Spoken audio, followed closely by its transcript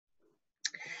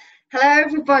Hello,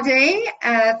 everybody.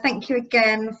 Thank you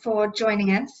again for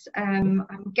joining us.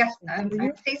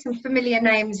 I see some familiar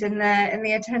names in the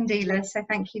attendee list, so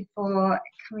thank you for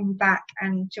coming back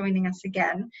and joining us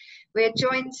again. We're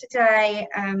joined today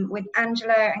with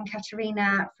Angelo and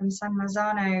Caterina from San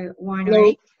Marzano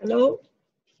Winery. Hello.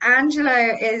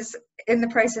 Angelo is in the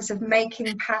process of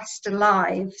making pasta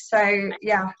live, so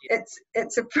yeah,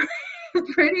 it's a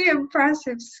pretty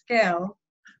impressive skill.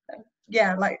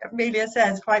 Yeah, like Amelia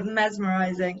says, quite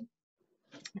mesmerizing.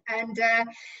 And yeah,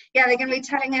 they're going to be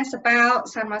telling us about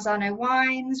San Marzano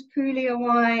wines, Puglia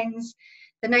wines,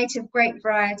 the native grape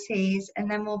varieties,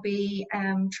 and then we'll be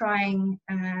trying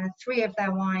 3 of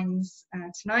their wines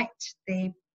tonight: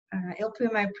 the Il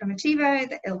Pumo Primitivo,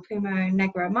 the Il Pumo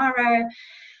Negroamaro,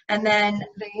 and then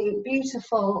the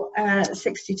beautiful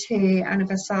 62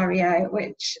 Anniversario,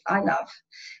 which I love.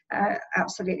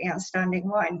 Absolutely outstanding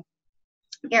wine.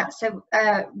 Yeah, so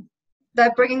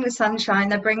they're bringing the sunshine,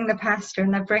 they're bringing the pasta,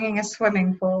 and they're bringing a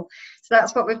swimming pool. So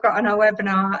that's what we've got on our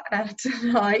webinar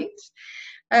tonight.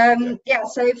 Yeah,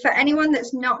 so for anyone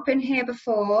that's not been here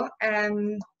before,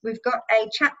 we've got a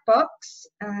chat box.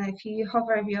 If you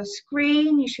hover over your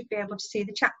screen, you should be able to see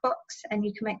the chat box, and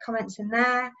you can make comments in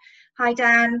there. Hi,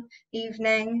 Dan.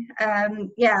 Evening.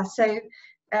 Yeah, so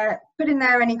put in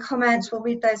there any comments. We'll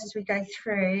read those as we go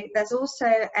through. There's also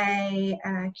a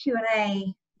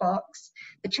Q&A box.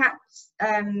 The chat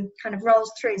kind of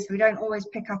rolls through, so we don't always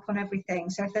pick up on everything.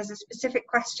 So if there's a specific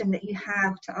question that you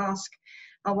have to ask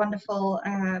our wonderful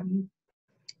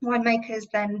winemakers,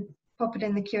 then pop it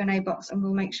in the Q&A box, and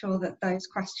we'll make sure that those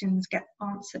questions get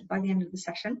answered by the end of the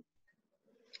session.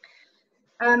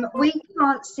 We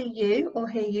can't see you or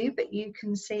hear you, but you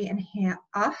can see and hear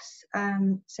us.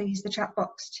 So use the chat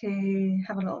box to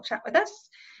have a little chat with us.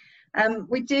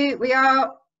 We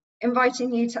are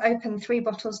inviting you to open 3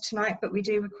 bottles tonight, but we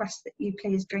do request that you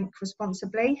please drink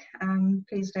responsibly.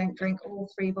 Please don't drink all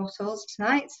 3 bottles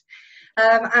tonight.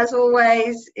 As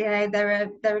always, you know, there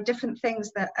are different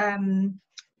things that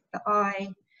that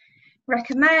I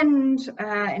recommend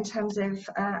in terms of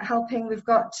helping. We've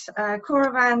got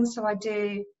Coravan, so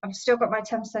I've still got my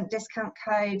 10% discount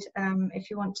code if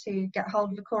you want to get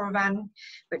hold of a Coravan,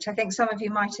 which I think some of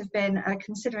you might have been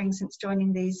considering since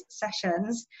joining these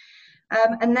sessions.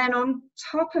 And then on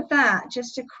top of that,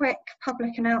 just a quick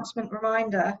public announcement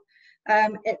reminder.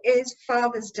 It is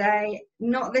Father's Day,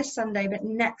 not this Sunday, but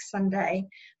next Sunday.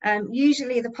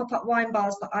 Usually the pop-up wine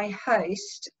bars that I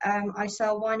host, I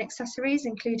sell wine accessories,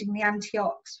 including the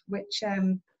Antiox, which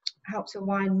helps your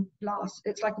wine last.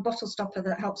 It's like a bottle stopper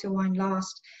that helps your wine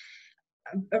last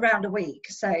around a week.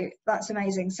 So that's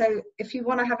amazing. So if you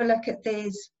want to have a look at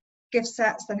these gift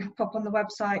sets, then pop on the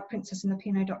website,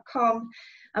 princessandthepinot.com.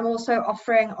 I'm also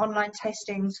offering online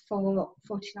tastings for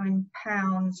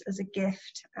 £49 as a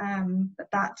gift, but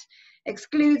that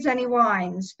excludes any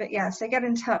wines. But yeah, so get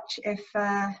in touch if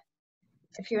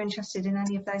you're interested in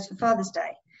any of those for Father's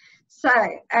Day. So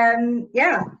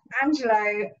yeah,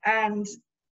 Angelo and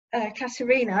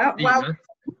Caterina, welcome.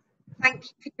 Thank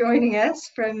you for joining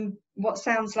us from what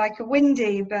sounds like a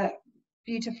windy but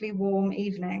beautifully warm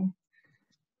evening.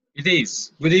 It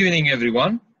is. Good evening,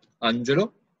 everyone.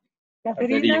 Angelo,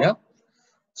 Caterina.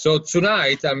 So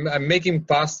tonight I'm making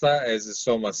pasta, as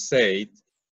Soma said,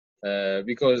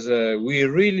 because we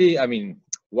really, I mean,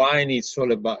 wine is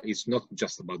all about. It's not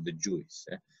just about the juice.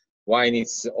 Wine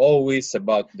is always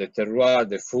about the terroir,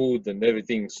 the food, and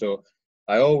everything. So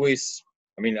I always,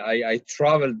 I mean, I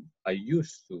traveled. I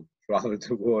used to travel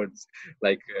the world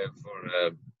like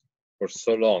for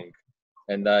so long,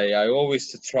 and I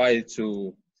always try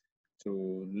to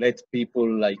let people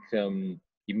like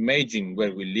imagine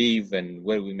where we live and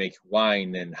where we make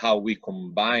wine and how we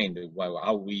combine the wine,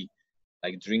 how we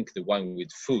like drink the wine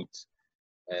with food,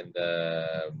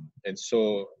 and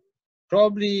so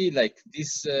probably like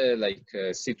this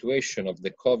situation of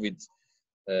the COVID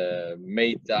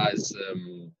made us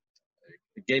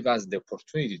gave us the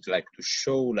opportunity to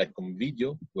show like on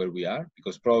video where we are,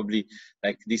 because probably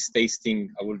like this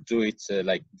tasting I will do it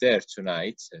like there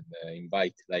tonight and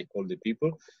invite like all the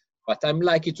people, but I'm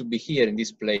lucky to be here in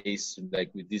this place like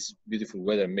with this beautiful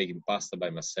weather, making pasta by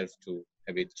myself to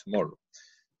have it tomorrow.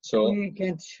 So we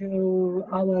can show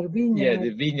our vineyard. Yeah,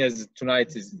 the vineyards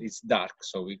tonight is dark,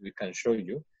 so we can show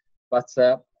you, but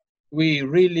we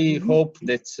really hope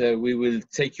that we will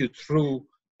take you through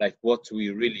like what we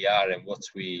really are and what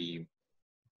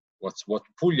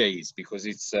Puglia is, because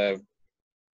it's to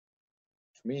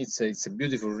me it's a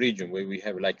beautiful region where we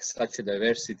have like such a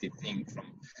diversity thing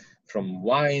from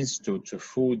wines to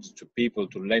food to people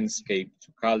to landscape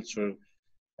to culture,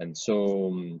 and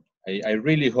so I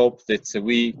really hope that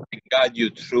we can guide you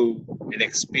through an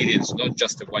experience, not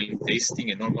just a wine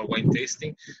tasting, a normal wine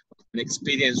tasting, but an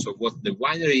experience of what the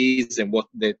winery is and what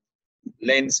the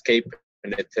landscape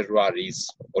and the terroir is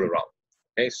all around.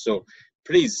 Okay, so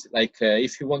please, like,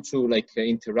 if you want to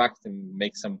interact and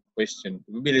make some question,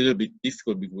 it will be a little bit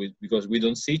difficult because we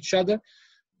don't see each other,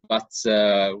 but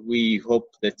we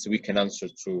hope that we can answer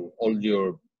to all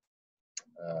your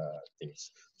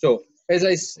things. So,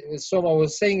 as Soma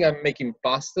was saying, I'm making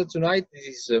pasta tonight.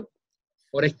 This is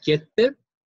orecchiette.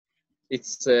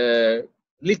 It's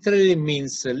literally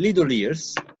means little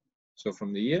ears. So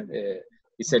from the ear,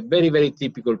 it's a very, very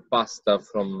typical pasta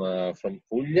from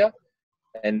Puglia,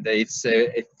 and it's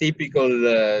a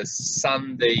typical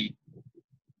Sunday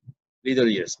little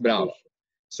ears. Bravo.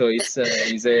 So it's a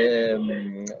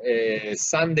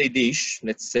Sunday dish,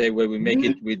 let's say, where we make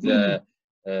it with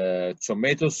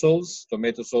tomato sauce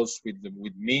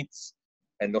with meats,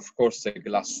 and of course a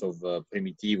glass of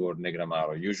Primitivo or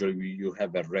Negroamaro. Usually you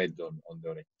have a red on the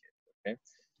orecchiette. Okay.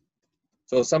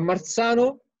 So San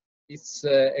Marzano, it's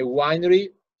a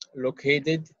winery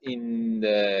located in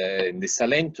the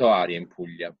Salento area in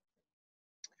Puglia.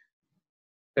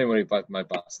 Memory part my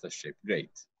pasta shape,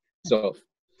 great. So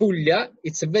Puglia,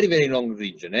 it's a very, very long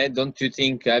region. Don't you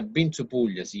think? I've been to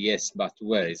Puglia, yes, but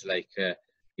where? It's like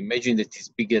imagine that it's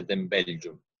bigger than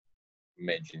Belgium.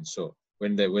 Imagine. So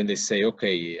when they say,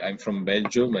 okay, I'm from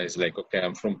Belgium, it's like, okay,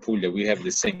 I'm from Puglia. We have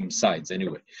the same size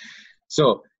anyway.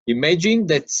 So imagine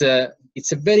that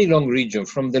it's a very long region.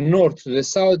 From the north to the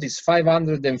south, it's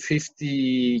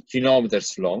 550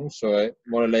 kilometers long, so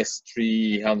more or less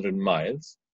 300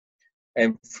 miles.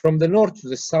 And from the north to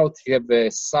the south, you have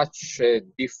such a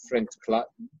different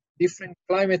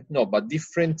climate, no, but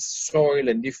different soil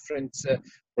and different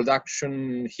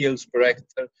production hills per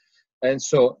hectare. And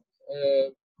so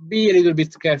be a little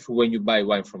bit careful when you buy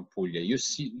wine from Puglia. You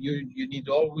need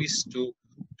always to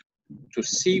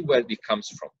see where it comes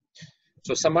from.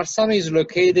 So San Marzano is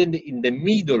located in the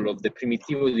middle of the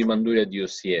Primitivo di Manduria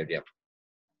DOC area.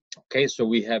 Okay, so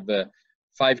we have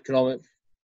 8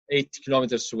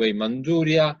 kilometers away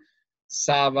Manduria,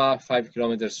 Sava, 5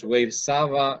 kilometers away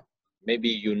Sava. Maybe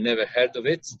you never heard of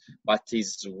it, but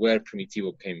is where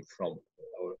Primitivo came from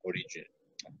originally.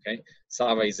 Okay,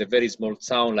 Sava is a very small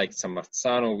town like San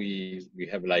Marzano. We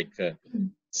have like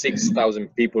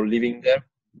 6,000 people living there,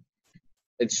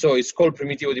 and so it's called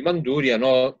Primitivo di Manduria,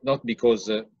 not because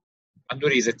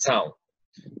Manduria is a town,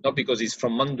 not because it's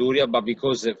from Manduria, but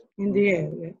because in the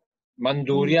area.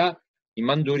 Manduria. In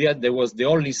Manduria, there was the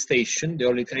only station, the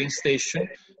only train station,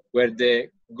 where the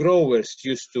growers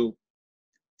used to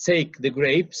take the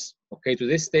grapes, okay, to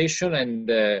the station, and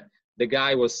the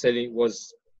guy was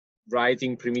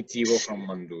writing Primitivo from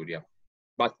Manduria.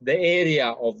 But the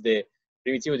area of the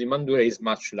Primitivo di Manduria is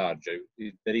much larger.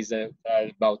 There is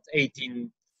about 18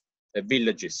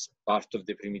 villages, part of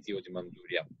the Primitivo di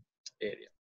Manduria area.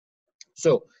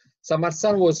 So San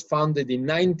Marzano was founded in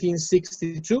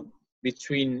 1962.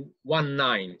 Between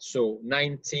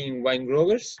 19 wine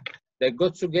growers that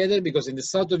got together, because in the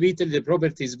south of Italy the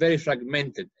property is very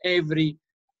fragmented.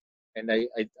 And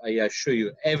I assure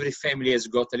you, every family has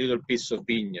got a little piece of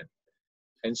vineyard.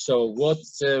 And so what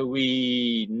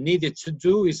we needed to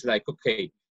do is like,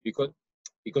 okay,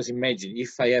 because imagine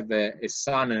if I have a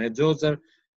son and a daughter,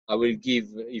 I will give,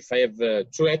 if I have 2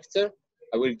 hectares,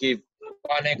 I will give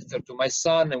 1 hectare to my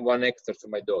son and 1 hectare to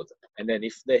my daughter. And then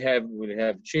if they will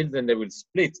have children, they will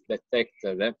split that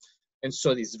hectare. And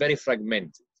so it's very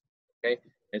fragmented. Okay.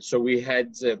 And so we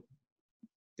had the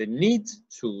need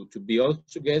to be all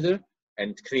together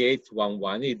and create one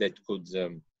winery that could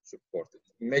support it.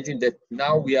 Imagine that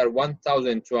now we are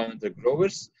 1,200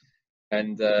 growers,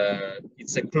 and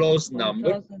it's a closed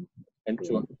number. And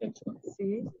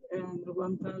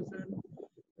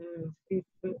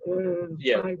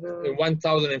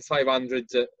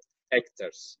 1,500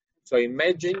 hectares. So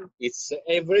imagine it's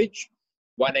average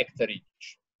 1 hectare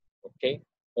each, okay,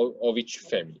 of each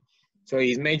family. So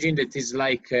imagine that it's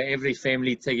like every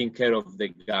family taking care of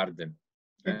the garden,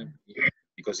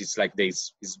 because it's like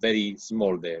this. It's very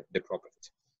small, the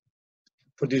property.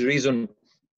 For this reason,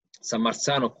 San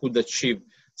Marzano could achieve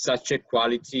such a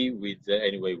quality with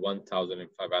anyway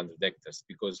 1,500 hectares,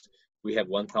 because we have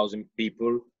 1,000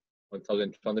 people,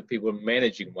 1,200 people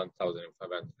managing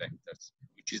 1,500 hectares,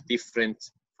 which is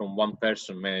different from one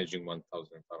person managing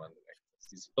 1,500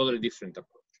 hectares. It's a totally different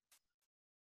approach.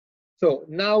 So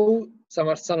now San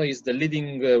Marzano is the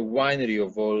leading winery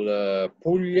of all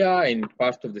Puglia and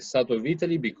part of the south of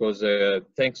Italy, because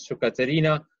thanks to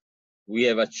Caterina, we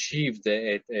have achieved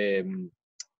a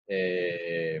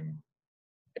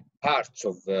part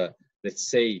of let's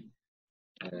say,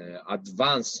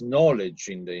 advanced knowledge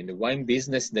in the wine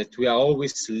business, that we are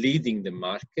always leading the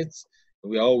markets.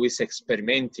 We are always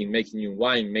experimenting, making new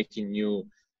wine, making new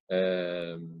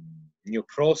new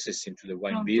process into the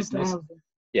wine business. 2000.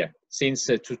 Yeah, since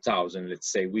 2000,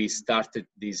 let's say, we started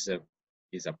this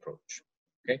this approach.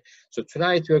 Okay, so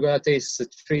tonight we're gonna taste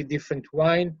 3 different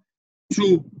wine,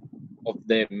 2 of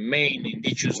the main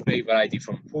indigenous grape variety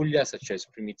from Puglia, such as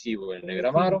Primitivo and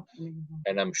Negroamaro,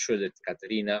 and I'm sure that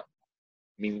Caterina,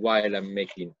 meanwhile I'm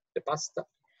making the pasta,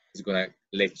 is gonna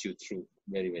let you through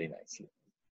very, very nicely.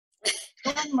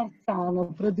 San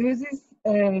Marzano produces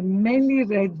mainly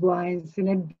red wines in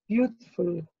a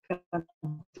beautiful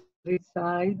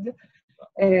countryside,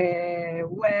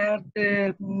 where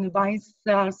the vines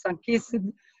are sun-kissed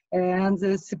and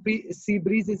the sea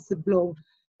breezes blow,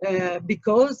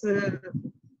 because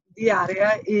the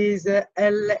area is a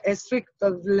strip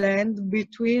of land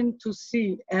between 2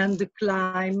 seas, and the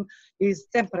climate is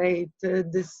temperate.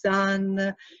 The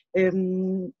sun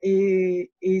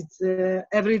is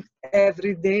every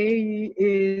day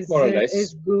is More or less.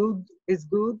 is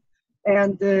good,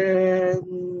 and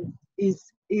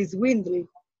is windy.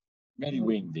 Very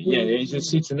windy. Yeah, as you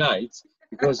see tonight,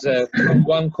 because from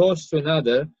one coast to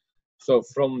another, so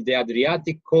from the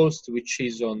Adriatic coast, which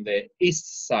is on the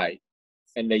east side,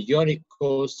 and the Ionic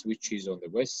coast, which is on the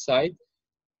west side,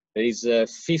 there is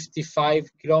 55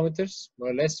 kilometers, more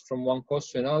or less, from one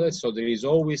coast to another. So there is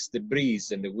always the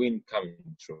breeze and the wind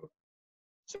coming through.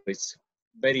 So it's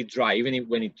very dry, even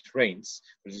when it rains.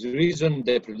 For the reason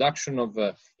the production of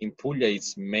in Puglia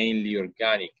is mainly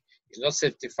organic. It's not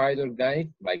certified organic,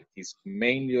 like it's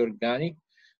mainly organic,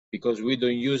 because we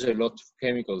don't use a lot of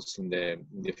chemicals in the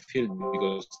field,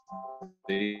 because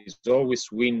there is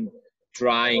always wind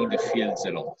drying the fields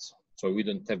a lot. So we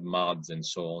don't have muds and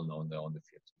so on the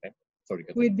field. Okay? Sorry,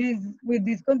 With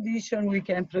this condition, we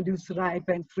can produce ripe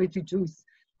and fruity juice.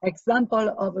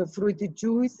 Example of a fruity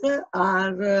juice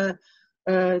are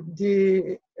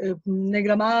the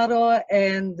Negroamaro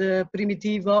and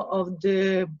Primitivo of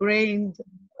the brand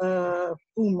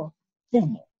Pumo.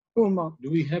 Pumo. Do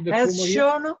we have a as Pumo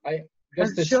shown,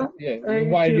 here?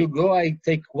 While you go, I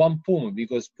take one Pumo,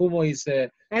 because Pumo is a,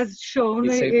 as shown,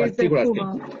 is a particular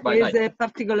thing. Is a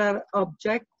particular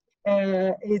object.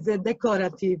 Is a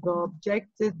decorative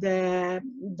object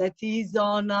that is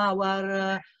on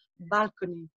our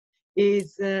balcony.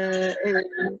 Is a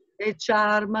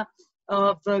charm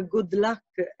of good luck,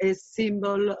 a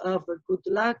symbol of good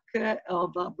luck,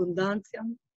 of abundance.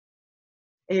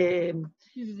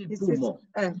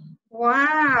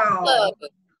 Wow.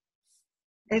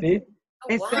 It's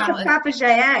It's like a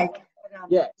Fabergé egg.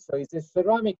 Yeah, so it's a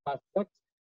ceramic artifact,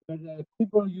 but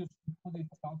people used to put it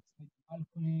outside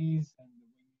balconies, and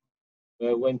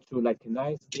when to like a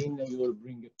nice dinner, you will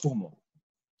bring a Pumo.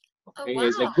 Okay,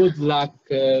 it's a good luck,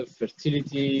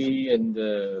 fertility, and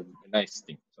a nice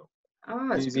thing. So,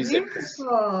 oh, it's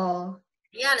beautiful.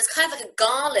 Yeah, and it's kind of like a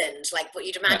garland, like what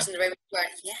you'd imagine the Roman.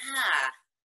 Yeah,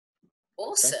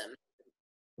 awesome. Okay.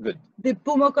 Good. The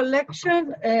Pumo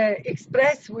collection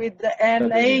expressed with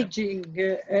an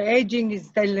aging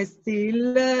stainless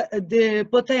steel, the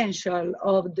potential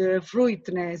of the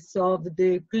fruitness, of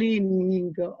the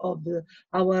cleaning of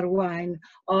our wine,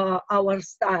 our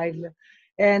style,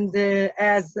 and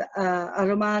as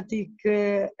aromatic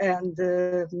and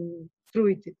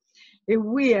fruity.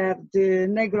 We have the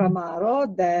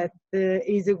Negroamaro, that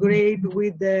is a grape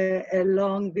with a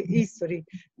long history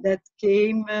that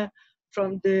came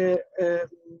from the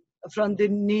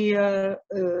near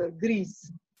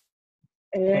Greece.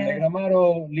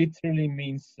 Negroamaro literally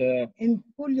means in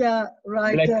Puglia,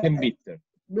 right? Black and bitter.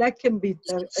 Black and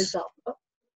bitter, esatto.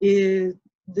 The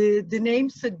name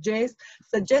suggests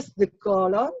the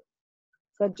color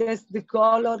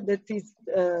that is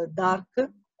dark,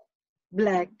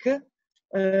 black,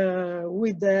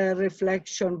 with a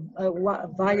reflection,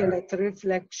 violet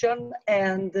reflection,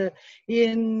 and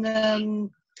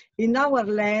in our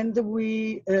land,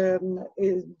 we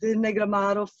the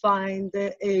Negroamaro find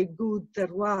a good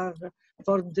terroir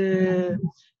for the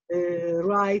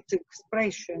right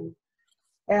expression,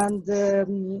 and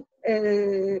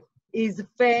is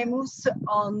famous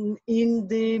in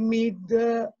the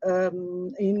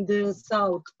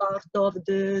south part of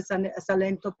the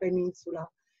Salento Peninsula,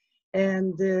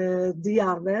 and the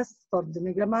harvest for the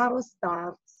Negroamaro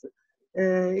starts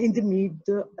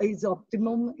is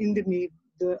optimum in the mid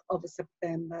of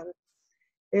September.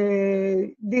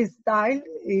 This style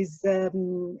is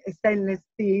stainless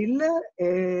steel.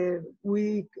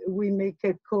 We make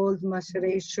a cold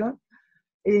maceration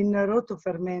in a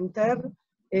rotofermenter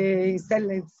in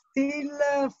stainless steel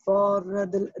for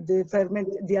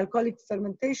the alcoholic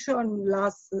fermentation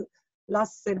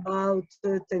lasts about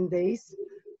 10 days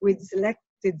with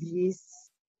selected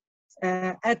yeast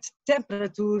at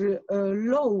temperature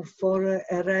low for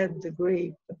a red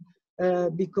grape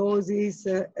because it's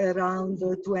around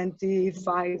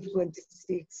 25,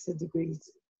 26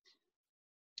 degrees.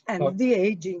 And the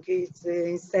aging is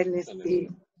in stainless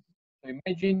steel.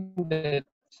 Imagine that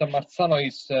San Marzano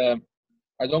is,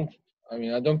 I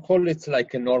don't call it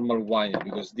like a normal wine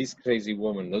because this crazy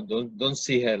woman, don't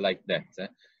see her like that,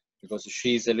 because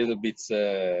she's a little bit,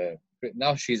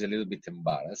 now she's a little bit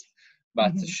embarrassed,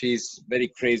 but she's very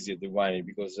crazy at the wine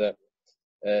because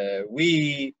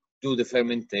we do the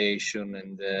fermentation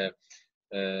and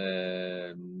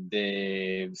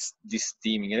the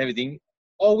steaming and everything,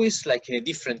 always like in a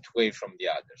different way from the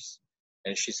others.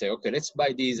 And she said, okay, let's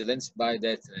buy this, let's buy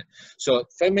that. So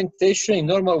fermentation in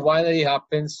normal winery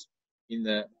happens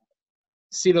in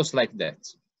silos like that,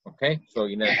 okay? So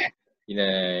in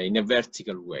a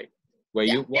vertical way,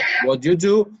 where what you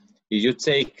do is you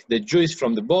take the juice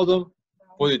from the bottom,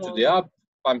 put it to the up,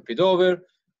 pump it over.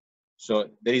 So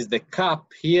there is the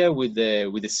cup here with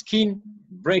the skin,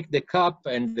 break the cup,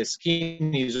 and the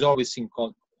skin is always in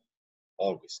contact.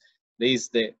 Always, there is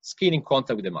the skin in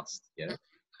contact with the mast. Yeah.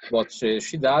 What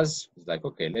she does is like,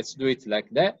 okay, let's do it like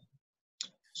that.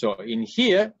 So in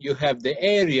here, you have the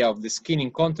area of the skin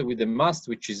in contact with the mast,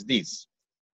 which is this.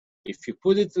 If you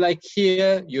put it like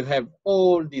here, you have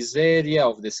all this area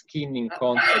of the skin in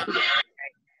contact with the mast.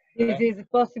 This is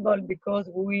possible because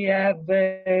we have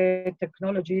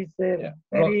technologies, roto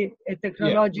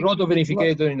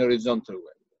verificator in horizontal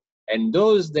way. And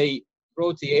those, they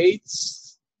rotate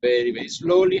very, very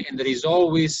slowly, and there is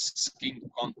always skin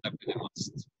contact with the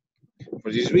mast.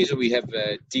 For this reason, we have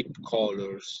deep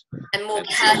colors. And more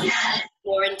purity,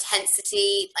 more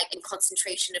intensity, like in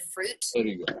concentration of fruit. There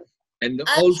you go. And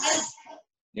also,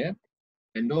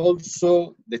 and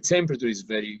also the temperature is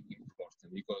very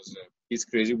important because this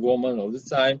crazy woman all the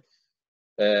time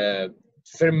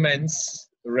ferments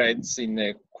reds in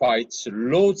a quite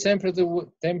low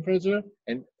temperature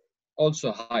and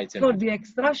also high temperature.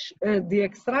 For the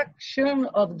extraction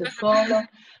of the color,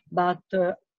 but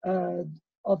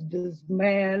of the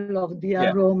smell, of the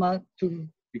aroma too.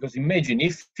 Because imagine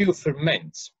if you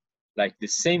ferment like the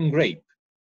same grape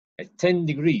at 10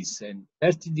 degrees and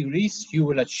 30 degrees, you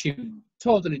will achieve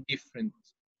totally different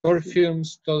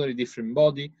perfumes, totally different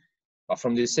body, but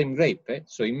from the same grape.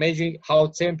 So imagine how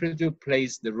temperature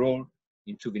plays the role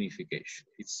into vinification.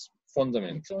 It's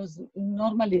fundamental. Because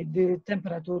normally the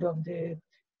temperature of the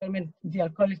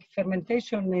alcoholic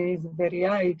fermentation is very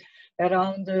high,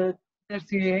 around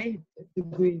 38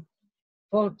 degrees,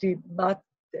 40, but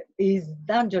is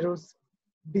dangerous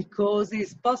because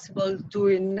it's possible to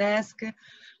enhance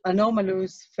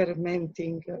anomalous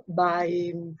fermenting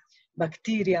by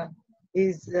bacteria.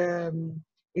 Is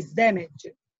damage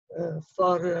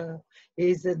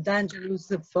is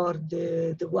dangerous for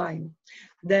the wine.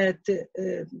 That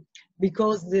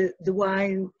because the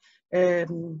wine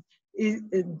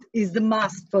is the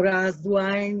must for us.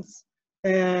 Wines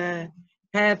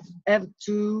have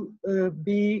to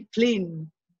be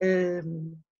clean.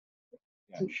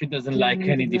 She doesn't like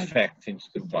any defect into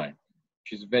the wine.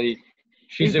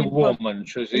 She's a woman,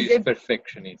 she's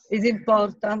perfectionist. It's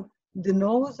important. The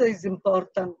nose is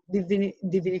important. The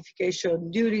vinification,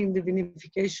 during the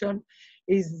vinification,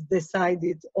 is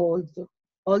decided all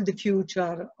the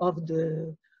future of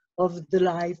the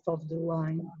life of the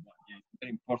wine. Yeah, it's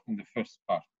very important the first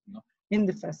part, you know? In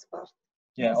the first part.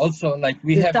 Yeah. Also, like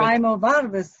we the have time of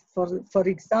harvest. For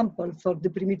example, for the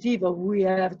Primitivo, we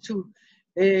have two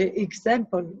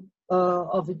example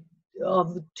of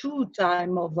 2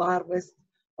 time of harvest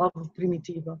of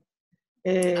Primitivo.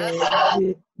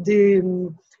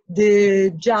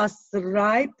 The just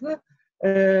ripe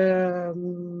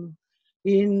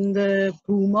in the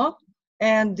Pumo,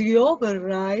 and the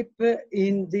overripe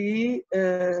in the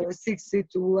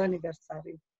 62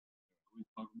 Anniversario.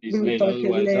 We'll talk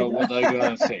later. What are you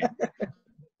going to say?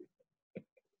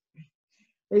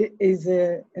 Is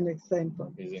an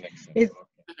example.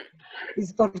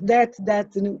 It's for that,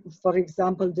 for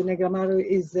example, the Negroamaro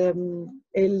is a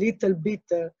little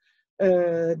bitter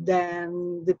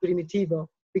than the Primitivo,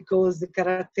 because the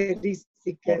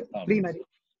characteristic primary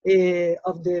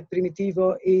of the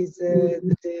Primitivo is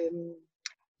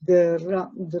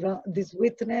the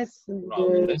sweetness,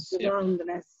 the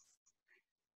roundness.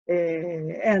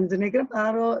 And the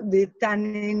Negroamaro, the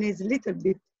tannin is a little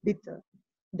bit bitter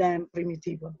than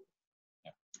Primitivo.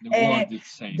 Yeah.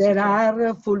 There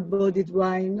are full-bodied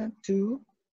wine too,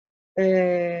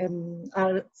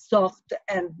 are soft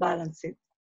and balanced.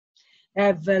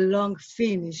 Have a long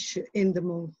finish in the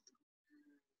mouth.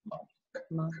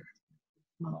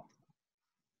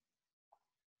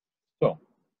 So,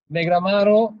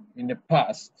 Negroamaro in the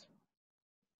past,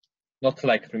 not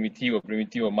like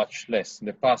Primitivo much less. In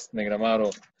the past,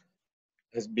 Negroamaro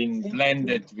has been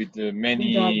blended with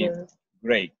many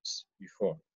grapes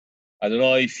before. I don't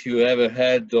know if you ever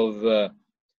heard of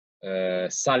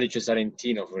Salice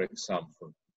Salentino, for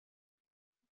example.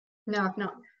 No, I've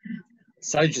not.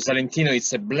 Salice Salentino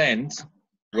is a blend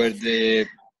where the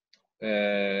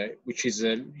which is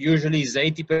usually is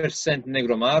 80%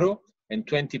 Negroamaro and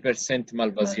 20%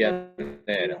 Malvasia.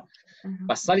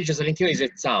 But Salice Salentino is a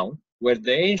town where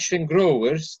the ancient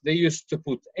growers, they used to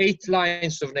put 8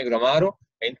 lines of Negroamaro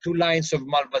and 2 lines of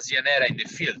Malvasia in the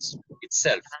fields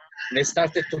itself. And they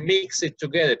started to mix it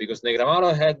together because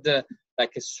Negroamaro had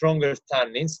like a stronger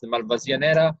tannins. The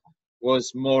Malvasia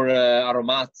was more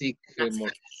aromatic,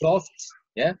 more soft,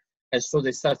 yeah. And so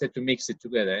they started to mix it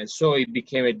together, and so it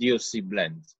became a DOC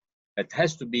blend. It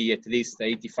has to be at least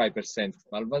 85%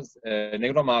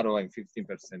 Negroamaro and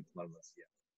 15% Malvasia.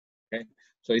 Okay,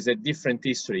 so it's a different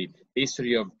history. The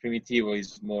history of Primitivo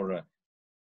is more,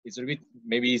 it's a bit,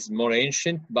 maybe it's more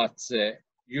ancient, but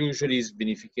usually is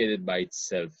benefited by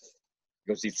itself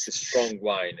because it's a strong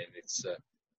wine and it's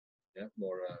yeah,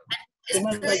 more. Is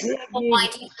Primitivo more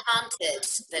widely planted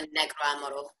than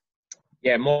Negroamaro?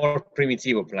 Yeah, more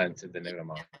Primitivo planted than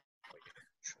Negroamaro.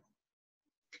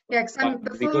 Yeah,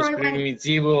 because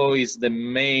Primitivo is the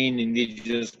main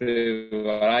indigenous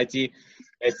variety,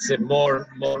 it's a more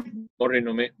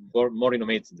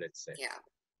renovated, let's say. Yeah.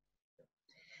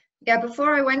 Yeah,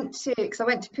 before I went to, because I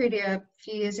went to Puglia a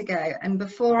few years ago, and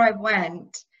before I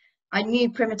went, I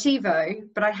knew Primitivo,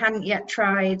 but I hadn't yet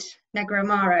tried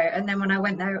Negroamaro. And then when I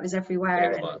went there, it was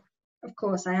everywhere. And of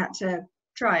course, I had to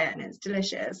try it, and it's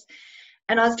delicious.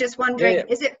 And I was just wondering,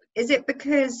 is it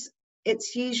because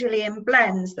it's usually in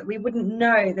blends that we wouldn't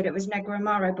know that it was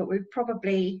Negroamaro, but we've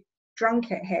probably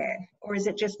drunk it here, or is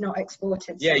it just not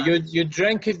exported? Yeah, you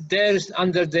drank it there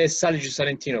under the Salice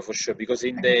Salentino for sure, because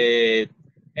in the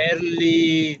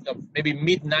early, maybe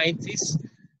mid-90s,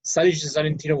 Salice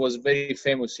Salentino was very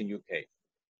famous in UK.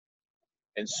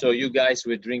 And so you guys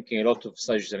were drinking a lot of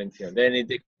Salice Salentino. Then it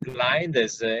declined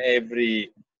as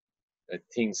every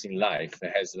things in life.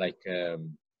 It has like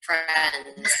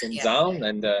trends down,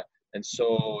 and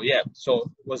so yeah, so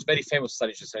it was very famous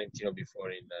Salice Salentino before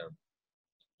in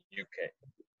UK.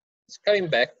 It's coming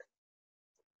back.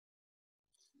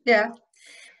 Yeah.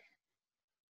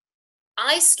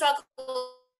 I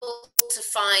struggle to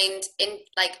find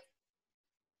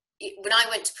when I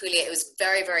went to Puglia, it was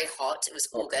very, very hot. It was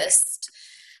August.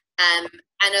 And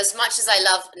as much as I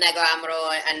love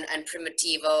Negroamaro and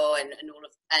Primitivo and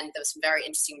there was some very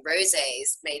interesting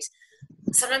rosés made,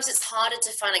 sometimes it's harder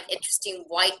to find like interesting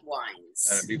white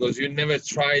wines. Because you never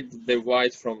tried the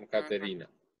white from Caterina.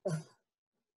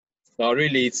 No,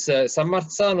 really, it's San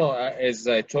Marzano, as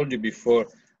I told you before,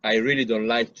 I really don't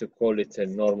like to call it a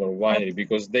normal winery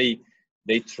because they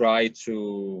try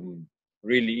to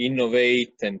really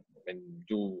innovate and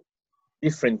do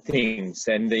different things.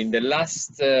 And in the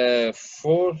last 4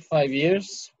 or 5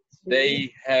 years,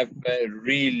 they have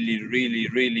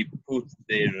really put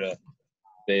their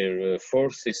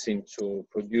forces into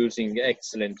producing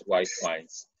excellent white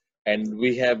wines. And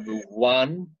we have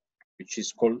one which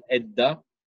is called Edda,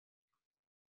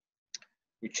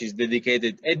 which is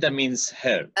dedicated. Edda means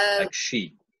her, like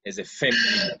she, as a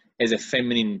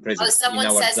feminine presence in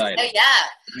our dialect. Oh yeah,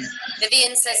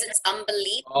 Vivian says it's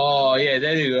unbelievable. Oh yeah,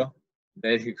 there you go.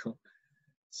 There you go.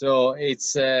 So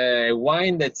it's a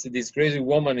wine that this crazy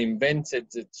woman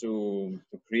invented to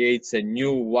create a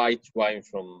new white wine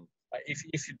from.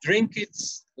 If you drink it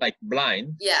like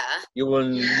blind, you will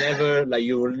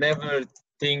never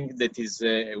think that is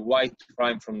a white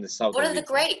wine from the south. What are the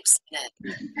grapes in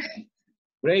it?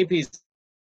 Grape is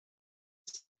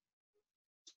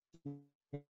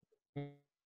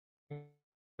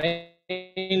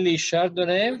mainly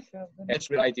Chardonnay, it's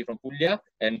variety from Puglia,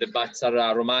 and the bats are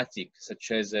aromatic,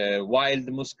 such as wild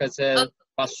muscatel,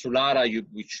 Passulara,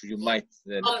 which you might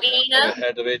have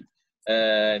heard of it,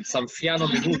 and some Fiano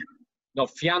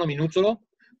Minutolo.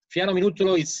 Fiano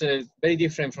Minutolo is very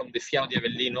different from the Fiano di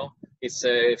Avellino. It's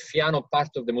a Fiano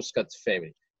part of the Muscat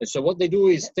family. And so what they do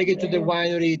is take it to the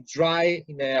winery, dry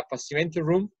in a appassimento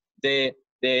room, the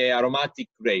aromatic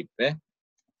grape.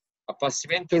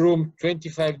 Appassimento room,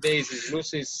 25 days, it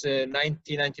loses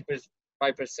 95%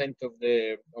 of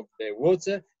the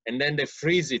water, and then they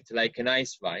freeze it like an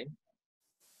ice wine.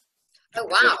 Oh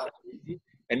wow!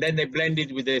 And then they blend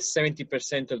it with the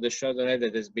 70% of the Chardonnay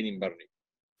that has been in barrique.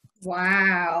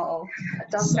 Wow,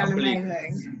 that does sound Unbelievable.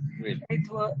 amazing. Really.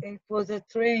 It was a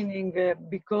training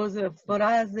because for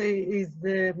us it is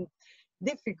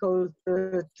difficult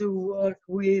to work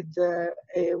with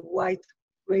a white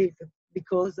grape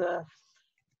because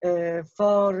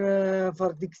for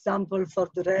the example, for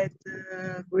the red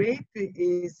grape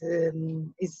is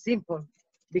simple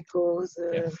because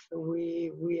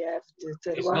we have the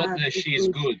terroir. It's not that she is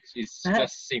good, it's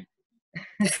just simple.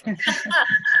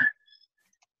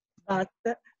 But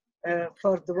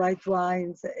for the white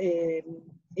wines,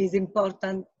 is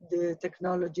important the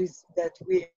technologies that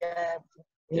we have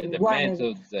in The wine.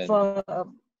 methods and For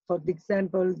the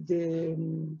example,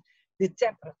 the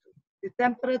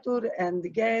temperature and the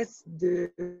gas,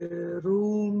 the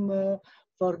room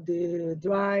for the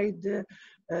dried,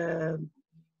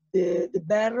 the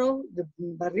barrel, the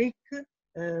barrique,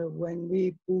 when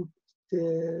we put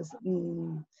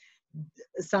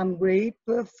some grape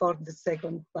for the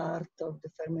second part of the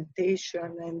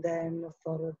fermentation and then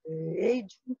for the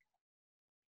aging.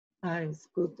 It's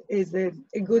good. It's a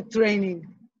good training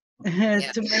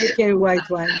to make a white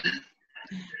wine,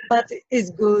 but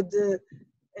it's good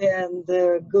and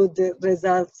good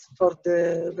results for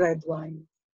the red wine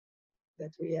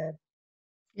that we have.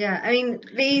 Yeah, I mean,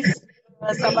 these...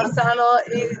 San Marzano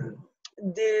is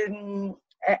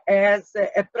has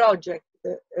a project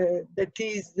that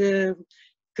is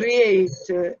create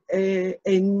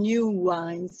a new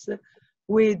wines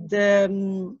with a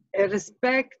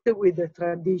respect with the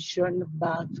tradition,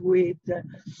 but with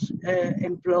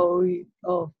employ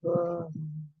of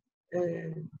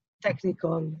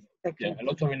technical. Yeah, a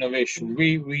lot of innovation.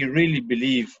 We really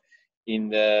believe in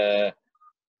the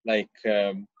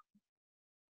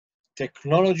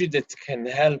technology that can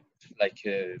help like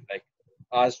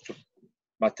us to,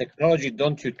 but technology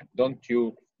don't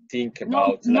you think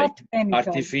about not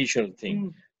artificial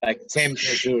thing like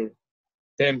temperature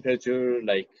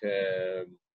like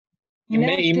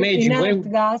imagine when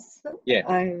gas.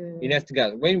 Inert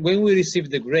gas when we receive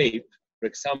the grape, for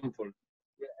example,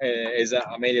 as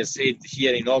Amelia said,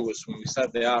 here in August when we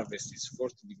start the harvest it's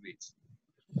 40 degrees.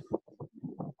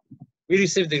 We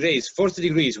receive the grapes 40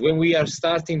 degrees. When we are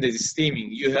starting the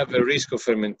steaming, you have a risk of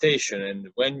fermentation, and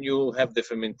when you have the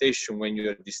fermentation, when you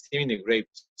are steaming the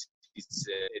grapes, it's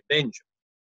a danger.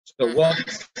 So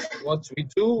what we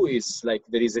do is like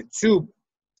there is a tube.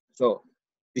 So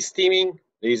the steaming,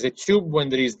 there is a tube when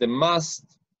there is the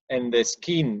mast and the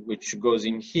skin which goes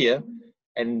in here,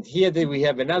 and here we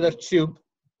have another tube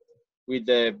with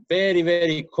a very,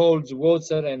 very cold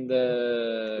water and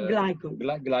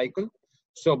glycol.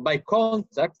 So by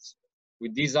contact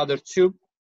with this other tube,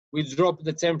 we drop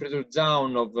the temperature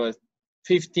down of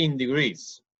 15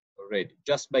 degrees already,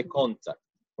 just by contact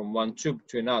from one tube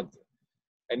to another.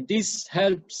 And this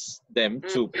helps them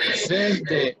to preserve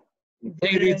the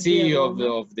integrity of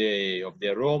the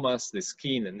aromas, the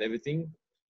skin and everything.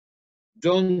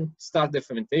 Don't start the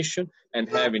fermentation and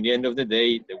have, in the end of the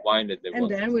day, the wine that they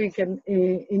want. And then we can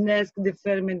enhance the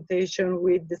fermentation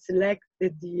with the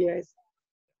selected yeast.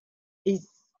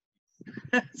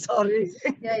 Sorry.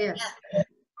 Yeah.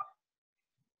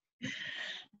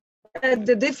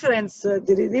 The difference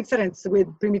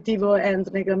with Primitivo and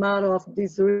Negroamaro of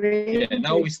this range. Yeah,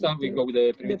 now we go with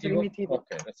the Primitivo.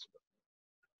 Okay, that's good.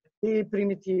 The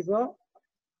Primitivo.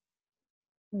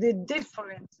 The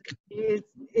difference is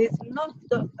not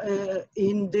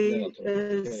in the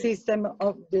system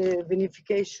of the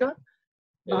vinification,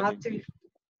 but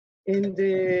in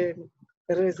the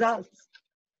results.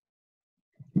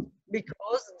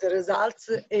 Because the results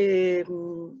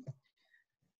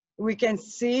we can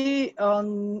see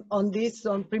on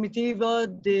Primitivo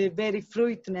the very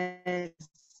fruitness,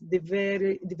 the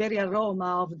very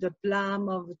aroma of the plum,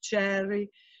 of cherry,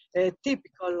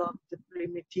 typical of the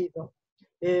Primitivo.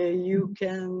 You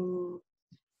can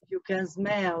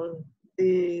smell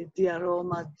the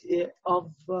aroma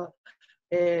of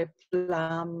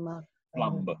plum.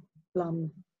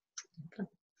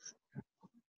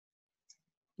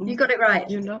 You got it right.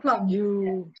 You know, plum.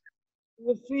 Do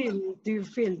you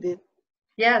feel it?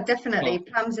 Yeah, definitely.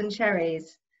 Plums and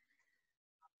cherries.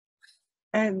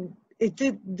 And it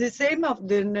is the same of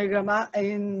the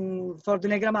for the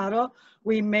Negroamaro.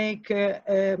 We make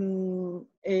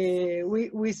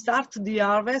we start the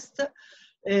harvest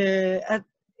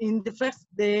in the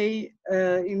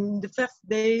first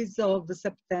days of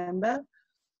September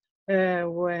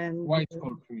when. Why it's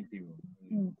called Primitivo?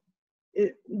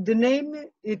 The name,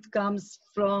 it comes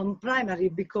from primary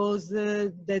because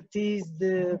that is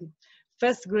the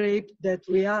first grape that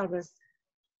we harvest.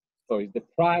 So it's the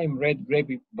prime red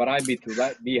grape variety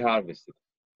to be harvested.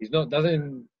 It's not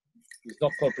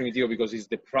called Primitivo because it's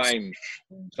the prime.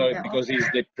 So because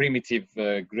it's the primitive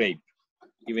grape,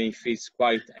 even if it's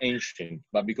quite ancient,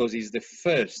 but because it's the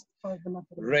first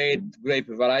red grape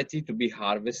variety to be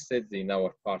harvested in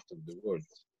our part of the world.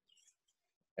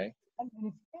 Okay. And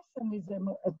vinification is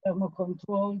a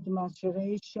thermocontrolled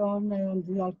maturation, and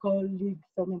the alcoholic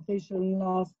fermentation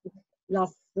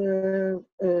lasts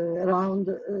around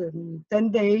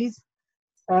 10 days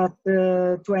at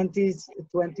 20,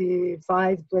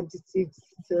 25, 26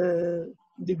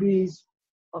 degrees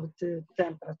of the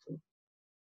temperature.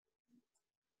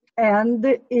 And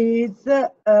it's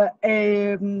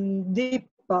a deep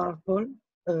purple,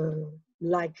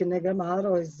 like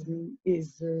Negroamaro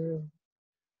is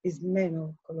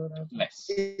menos colorato.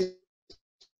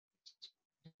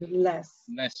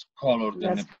 Less colored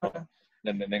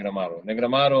than the Negroamaro.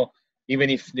 Negroamaro, even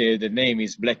if the name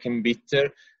is black and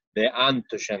bitter, the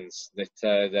anthocyanins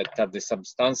that are the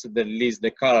substance that release the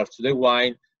color to the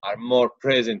wine are more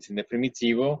present in the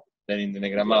Primitivo than in the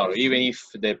Negroamaro, even if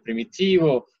the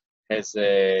Primitivo has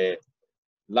a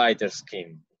lighter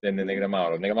skin than the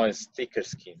Negroamaro. Negroamaro has thicker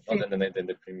skin, not than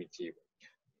the Primitivo.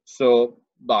 So,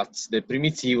 but the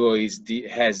Primitivo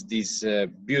has this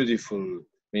beautiful.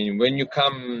 I mean, when you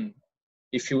come,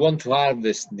 if you want to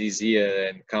harvest this year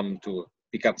and come to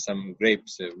pick up some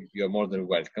grapes, you're more than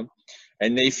welcome.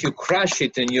 And if you crush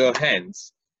it in your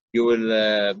hands, you will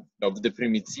of the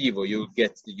Primitivo, you will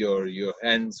get your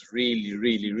hands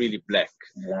really black,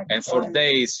 and for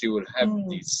days you will have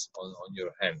this on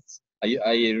your hands.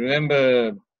 I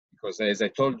remember, because as I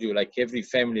told you, like every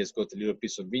family has got a little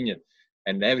piece of vineyard,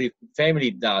 and every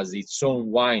family does its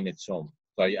own wine at home.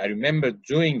 So I remember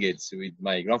doing it with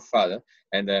my grandfather,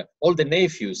 and all the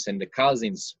nephews and the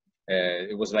cousins.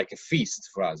 It was like a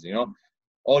feast for us, you know,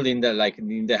 all in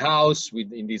the house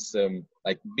in this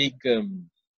like big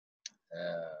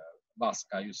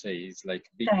vasca, you say, it's like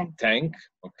big tank,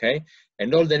 okay,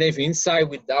 and all the nephews inside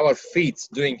with our feet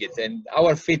doing it, and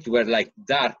our feet were like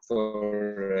dark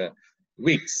for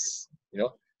weeks, you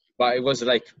know, but it was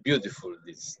like beautiful,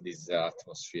 this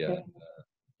atmosphere.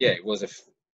 Yeah, it was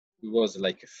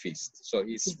like a feast. So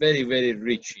it's very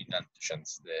rich in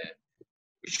anthocyanins,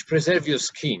 which preserve your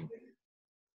skin,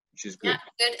 which is good.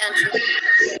 Yeah, good.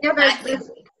 Yeah,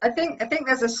 I think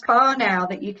there's a spa now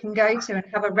that you can go to and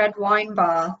have a red wine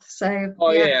bath. So.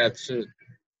 Oh yeah, absolutely.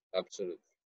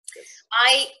 Yes.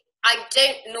 I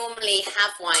don't normally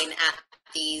have wine at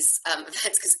these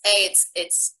events because A,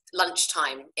 it's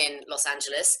lunchtime in Los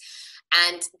Angeles,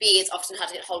 and B, it's often hard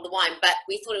to get hold of wine. But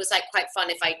we thought it was like quite fun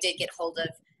if I did get hold of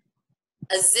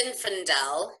a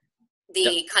Zinfandel,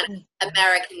 the kind of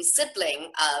American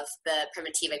sibling of the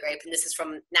Primitivo grape, and this is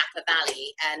from Napa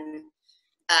Valley. And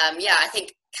yeah, I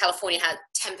think California had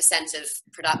 10% of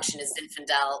production is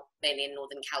Zinfandel, mainly in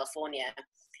Northern California.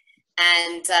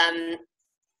 And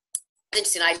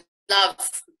interesting, I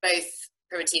love both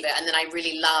Primitivo, and then I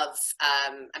really love,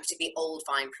 particularly old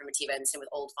vine Primitivo, and same with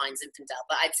old vine Zinfandel.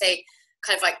 But I'd say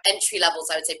kind of like entry levels,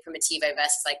 I would say Primitivo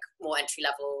versus like more entry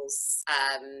levels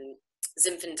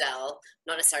Zinfandel,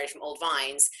 not necessarily from old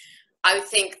vines. I would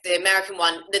think the American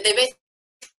one, they both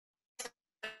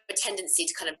have a tendency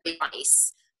to kind of be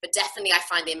nice, but definitely I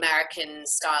find the American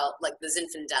style, like the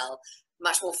Zinfandel,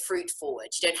 much more fruit forward.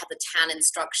 You don't have the tannin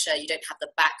structure, you don't have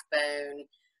the backbone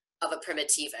of a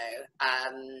Primitivo.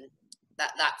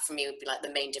 That for me would be like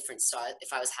the main difference style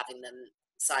if I was having them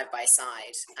side by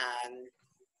side.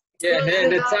 Yeah,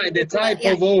 and the type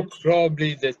of oak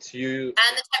probably that you...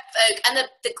 And the type of oak, and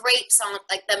the grapes aren't,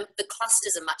 like the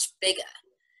clusters are much bigger.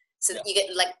 So you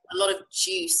get like a lot of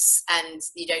juice, and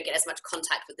you don't get as much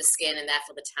contact with the skin, and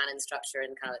therefore the tannin structure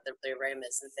and kind of like the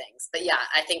aromas and things. But yeah,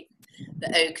 I think the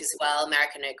oak as well,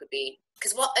 American oak would be...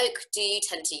 Because what oak do you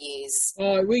tend to use?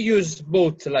 We use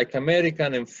both, like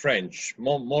American and French.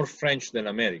 More French than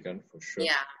American, for sure.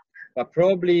 Yeah. But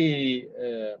probably,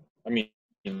 I mean,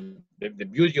 the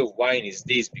beauty of wine is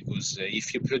this, because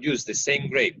if you produce the same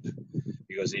grape,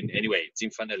 because anyway,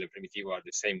 Zinfandel and Primitivo are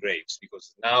the same grapes,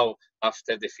 because now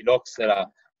after the phylloxera,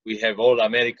 we have all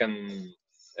American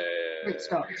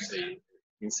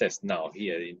incest now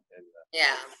here.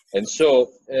 And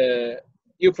so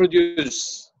you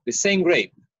produce the same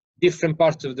grape, different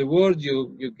parts of the world,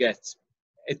 you get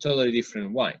a totally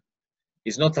different wine.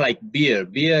 It's not like beer.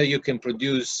 Beer you can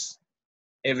produce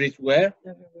everywhere.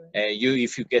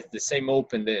 If you get the same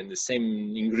oak and the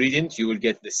same ingredient, you will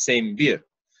get the same beer.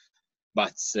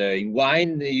 But in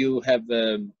wine, you have,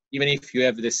 even if you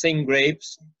have the same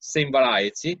grapes, same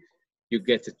variety, you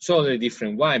get a totally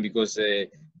different wine, because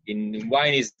in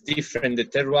wine is different, the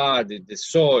terroir, the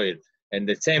soil, and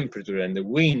the temperature, and the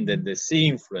wind, and the sea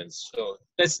influence. So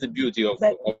that's the beauty of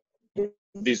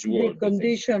this world. The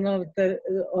condition of the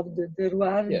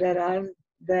terroir, Yeah. there are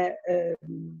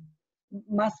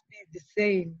must be the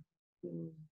same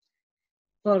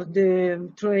for the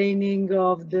training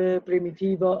of the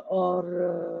Primitivo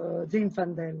or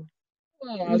Zinfandel.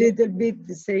 A little bit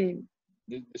the same.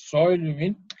 The soil, you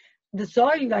mean? The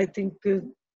soil, I think,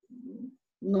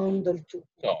 non del tutto.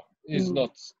 No, it's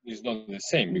not the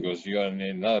same, because you are in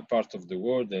another part of the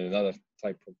world and another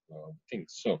type of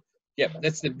things. So yeah,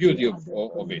 that's the beauty of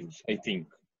it, I think,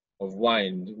 of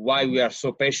wine. Why we are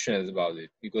so passionate about it,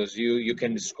 because you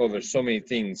can discover so many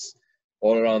things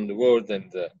all around the world. And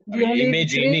I mean,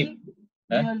 imagine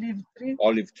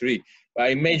olive tree. I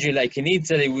imagine, like in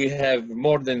Italy, we have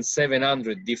more than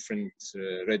 700 different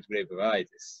red grape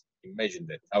varieties. Imagine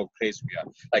that, how crazy we are.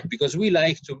 Like, because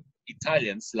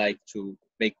Italians like to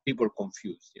make people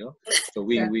confused, you know. So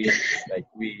we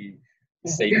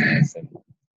say things. And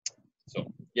so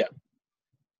yeah.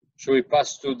 Should we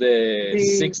pass to the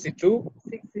 62?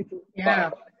 62.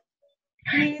 Yeah.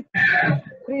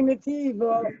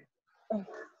 Primitivo.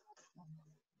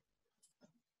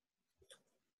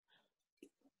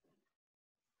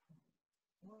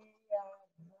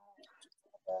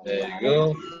 There you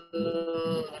go.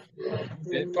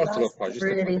 Portalo qua,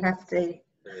 Really hefty.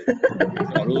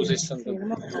 No, lo usi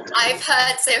I've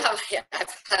heard so. Yeah,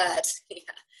 I've heard. Yeah,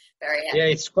 very heavy. Yeah,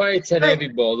 it's quite a heavy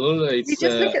bottle. It's, you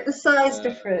just look at the size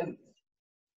difference.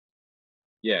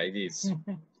 Yeah, it is.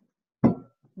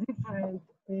 Different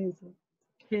is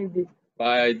heavy.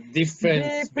 By different.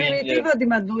 The Primitivo di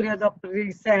Manduria dopo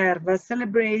Riserva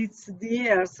celebrates the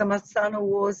year San Marzano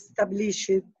was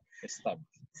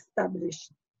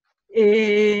established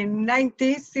in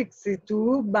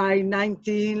 1962 by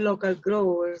 19 local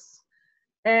growers,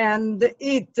 and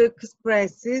it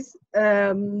expresses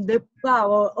all the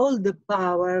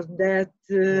power that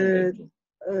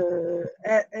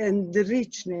and the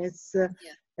richness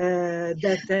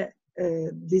that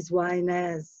this wine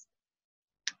has.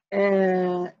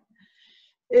 The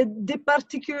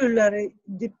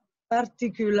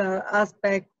particular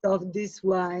aspect of this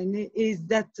wine is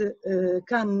that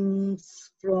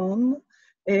comes from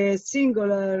a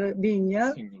single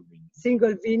vineyard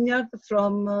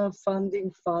from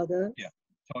founding father. Yeah.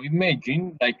 So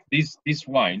imagine, like, this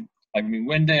wine. I mean,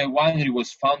 when the winery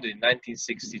was founded in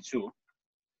 1962,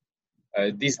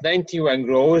 these 91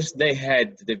 growers, they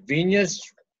had the vineyards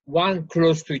one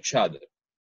close to each other.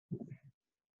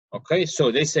 Okay,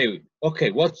 so they say,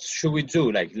 okay, what should we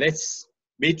do? Like, let's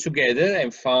be together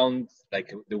and found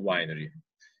like the winery.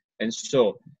 And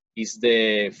so it's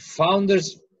the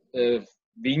founders'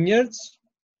 vineyards,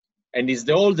 and it's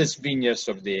the oldest vineyards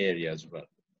of the area as well.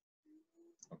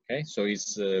 Okay, so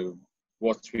it's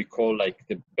what we call like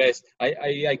the best.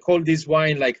 I call this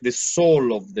wine like the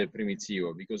soul of the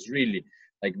Primitivo, because really,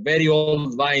 like, very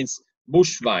old vines,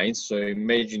 bush vines. So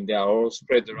imagine they are all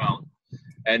spread around,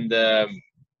 and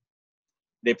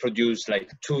they produce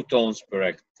like 2 tons per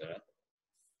hectare.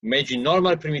 Imagine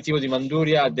normal Primitivo di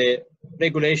Manduria, the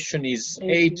regulation is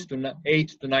 8 to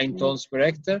 9 tons per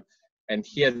hectare, and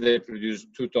here they produce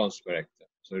 2 tons per hectare.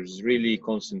 So it's really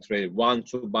concentrated,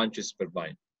 1-2 bunches per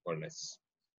vine, more or less.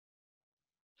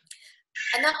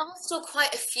 And there are still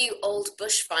quite a few old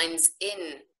bush vines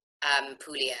in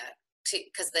Puglia,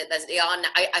 because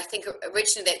I think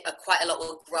originally quite a lot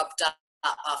were grubbed up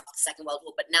after the Second World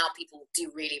War, but now people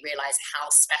do really realize how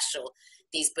special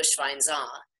these bush vines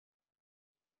are.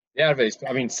 They are very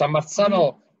special. I mean, San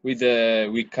Marzano with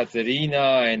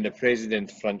Caterina and the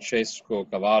president Francesco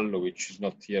Cavallo, which is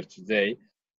not here today,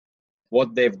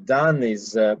 what they've done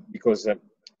is because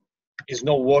it's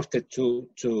not worth it to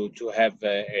have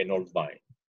an old vine,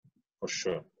 for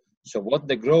sure. So what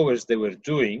the growers they were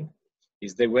doing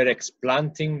is they were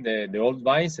explanting the old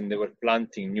vines, and they were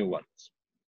planting new ones.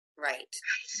 Right.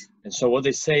 And so what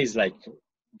they say is like,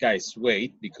 guys,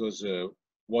 wait, because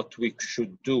what we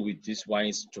should do with this wine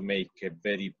is to make a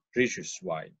very precious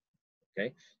wine.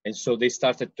 Okay, and so they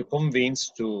started to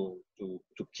convince to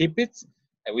keep it,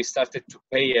 and we started to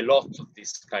pay a lot of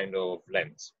this kind of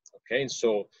land. Okay, and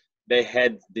so they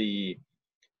had the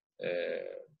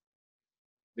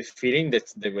feeling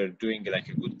that they were doing like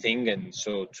a good thing, and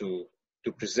so to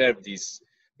preserve this,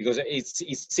 because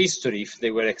it's history. If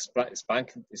they were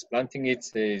explanting it,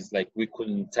 is like we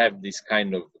couldn't have this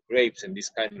kind of grapes and this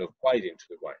kind of quality into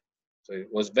the wine. So it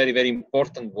was very, very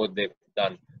important what they've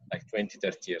done like 20,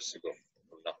 30 years ago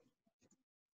from now.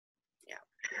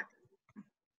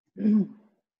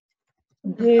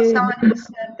 Someone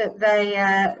said that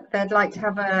they'd like to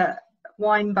have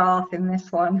wine bath in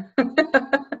this one.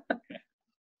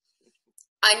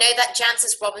 I know that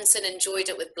Jancis Robinson enjoyed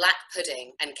it with black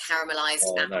pudding and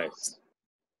caramelized apples. Nice.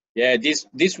 Yeah,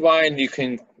 this wine you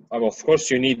can, of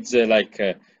course, you need like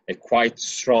a quite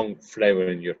strong flavor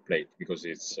in your plate because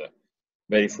it's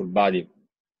very full body.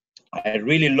 I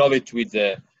really love it with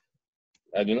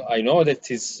I know that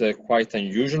is quite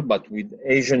unusual, but with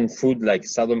Asian food like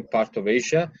southern part of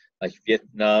Asia, like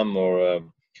Vietnam, or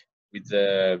with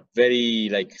very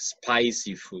like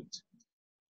spicy food.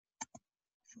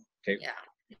 Okay. Yeah.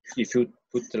 If you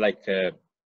put like a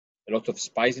lot of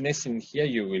spiciness in here,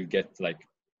 you will get like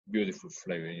beautiful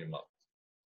flavor in your mouth.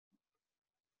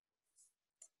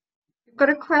 I've got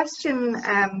a question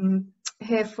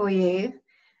here for you,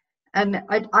 and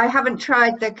I haven't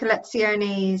tried the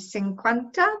Collezione 50,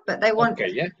 but they want.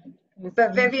 Okay, yeah.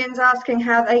 But Vivian's asking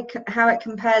how it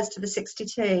compares to the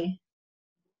 62.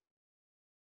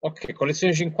 Okay,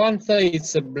 Collezione 50,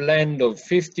 it's a blend of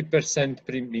 50%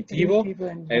 Primitivo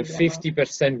and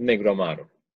 50% Negroamaro.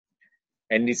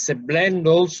 And it's a blend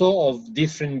also of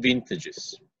different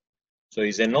vintages. So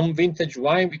it's a non-vintage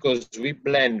wine because we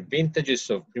blend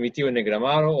vintages of Primitivo and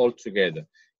Negroamaro all together.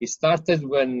 It started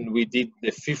when we did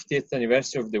the 50th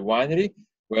anniversary of the winery,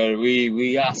 where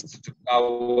we asked to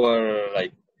our,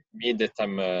 like me that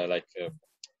I'm like a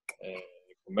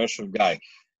commercial guy,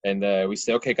 and we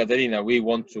say, okay, Caterina, we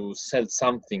want to sell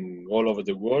something all over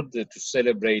the world to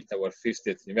celebrate our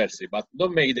 50th anniversary, but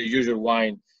don't make the usual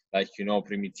wine like, you know,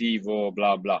 Primitivo,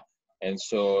 blah, blah. And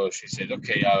so she said,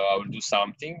 okay, I will do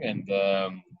something. And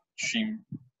she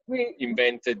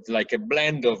invented like a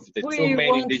blend of the two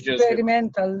main indigenous.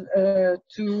 Experimental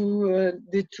to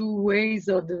the two ways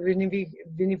of the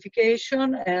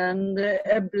vinification, and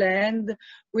a blend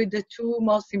with the two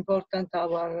most important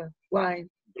our wine,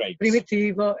 Grapes.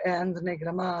 Primitivo and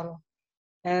Negroamaro,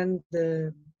 and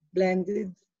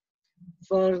blended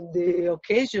for the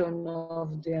occasion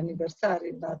of the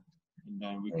anniversary. But and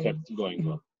then we kept going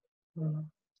on.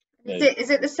 Is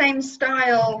it the same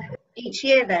style each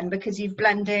year then, because you've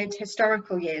blended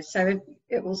historical years, so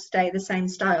it will stay the same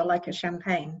style like a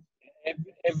champagne?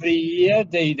 Every year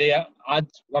they add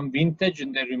one vintage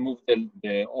and they remove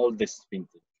the oldest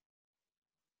vintage.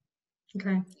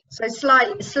 Okay, so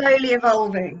slowly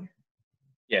evolving.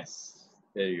 Yes,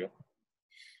 there you go.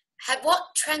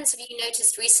 What trends have you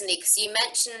noticed recently? Because you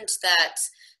mentioned that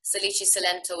Salice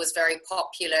Salento was very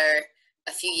popular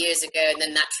a few years ago, and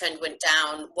then that trend went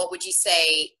down. What would you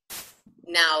say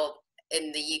now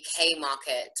in the UK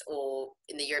market or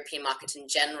in the European market in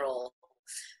general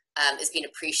is being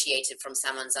appreciated from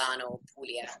San Marzano,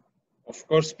 Puglia? Of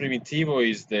course, Primitivo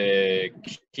is the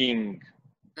king.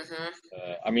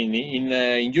 I mean,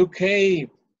 in UK,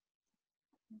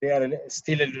 they are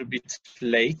still a little bit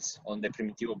late on the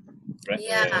Primitivo,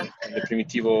 on the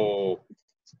Primitivo,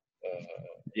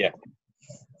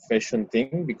 fashion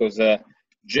thing, because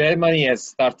Germany has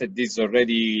started this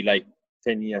already like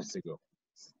 10 years ago.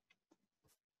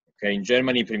 Okay, in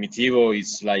Germany, Primitivo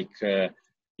is like,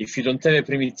 if you don't have a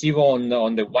Primitivo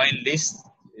on the wine list,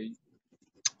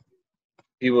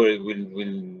 people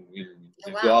will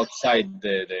go outside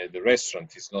the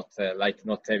restaurant. It's not like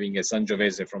not having a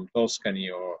Sangiovese from Tuscany,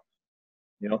 or,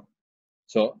 you know.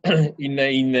 So in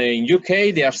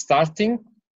UK they are starting.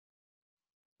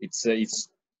 It's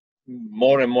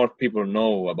more and more people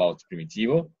know about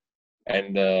Primitivo,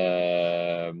 and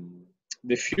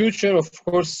the future, of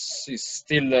course, is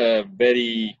still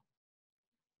very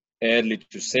early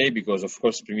to say, because of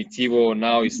course Primitivo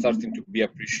now is starting to be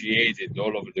appreciated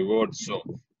all over the world. So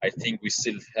I think we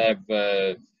still have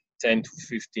 10 to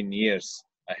 15 years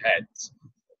ahead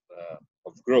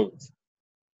of growth.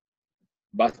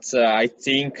 But I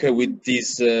think with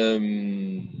this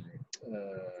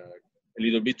a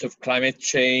little bit of climate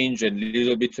change and a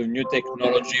little bit of new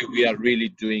technology, we are really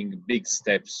doing big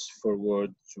steps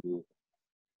forward to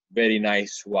very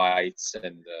nice whites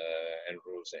and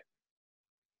rosé.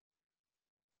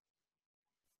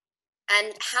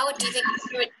 And how do you think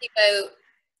Primitivo,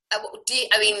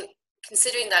 I mean,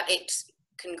 considering that it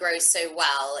can grow so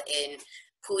well in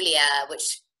Puglia,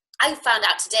 which I found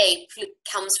out today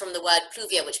comes from the word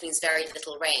pluvia, which means very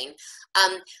little rain.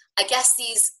 I guess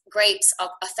these grapes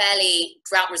are fairly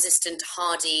drought resistant,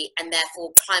 hardy, and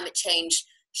therefore climate change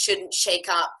shouldn't shake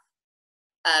up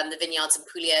the vineyards in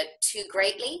Puglia too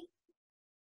greatly.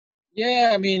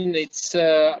 Yeah, I mean, it's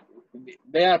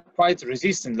they are quite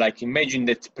resistant. Like, imagine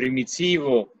that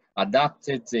Primitivo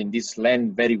adapted in this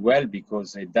land very well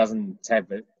because it doesn't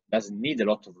need a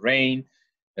lot of rain.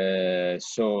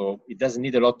 So it doesn't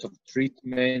need a lot of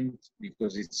treatment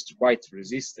because it's quite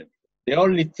resistant. The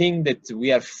only thing that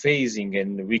we are facing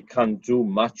and we can't do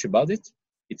much about it,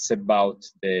 it's about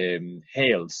the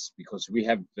hails, because we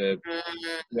are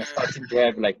starting to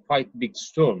have like quite big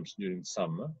storms during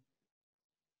summer.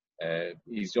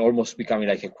 It's almost becoming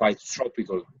like a quite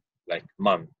tropical like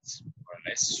month, more or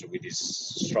less, with this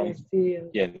strong,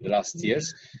 in the last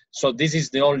years. So this is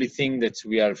the only thing that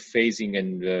we are facing,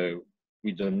 and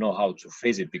we don't know how to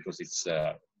face it, because it's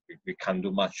we can't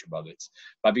do much about it.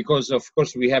 But because of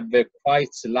course we have a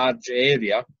quite large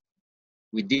area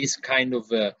with this kind of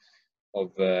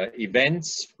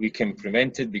events, we can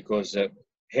prevent it, because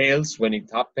hails, when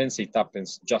it happens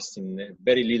just in a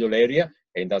very little area,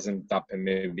 and it doesn't happen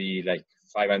maybe like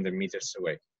 500 meters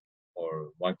away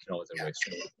or 1 kilometer away.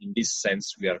 So in this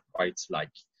sense, we are quite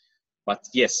lucky. But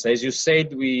yes, as you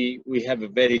said, we have a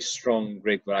very strong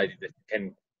grape variety that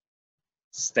can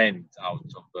stand out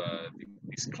of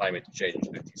this climate change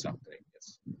that is happening.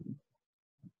 Yes.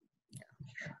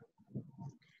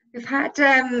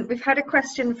 We've had a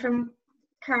question from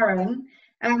Karen.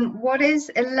 What is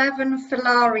 11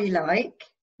 Filari like?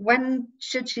 When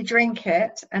should she drink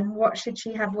it, and what should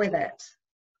she have with it?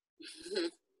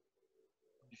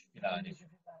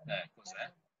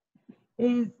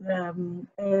 Is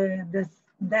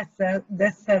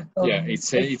dessert. Yeah,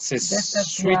 it's a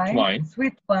sweet wine.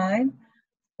 Sweet wine,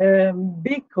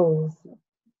 because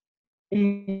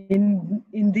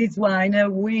in this wine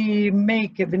we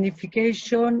make a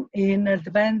vinification in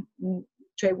advance.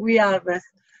 We harvest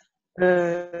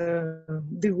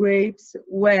the grapes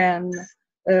when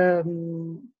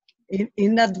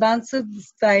in advanced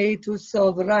status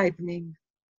of ripening,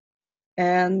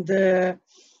 and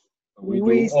we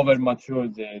do over mature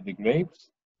the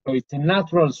grapes, so it's a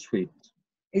natural sweet.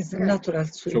 It's natural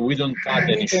sweet. So we don't add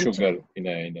any sugar in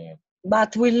a.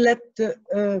 But we let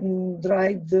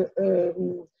dry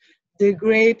the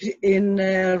grapes in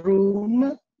a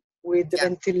room with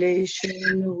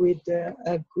ventilation, with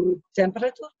a good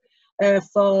temperature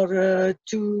for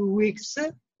 2 weeks,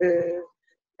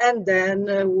 and then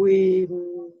we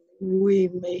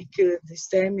make the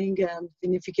stemming and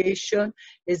vinification.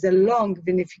 Is a long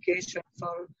vinification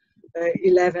for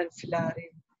 11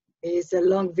 Filari. Is a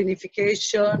long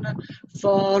vinification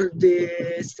for the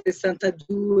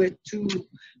 62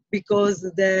 because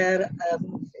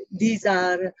these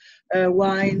are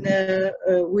wine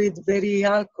with very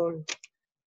alcohol,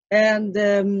 and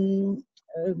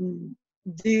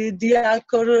the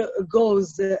alcohol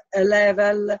goes a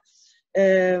level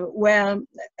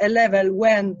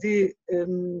when the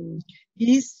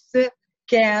yeast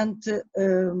can't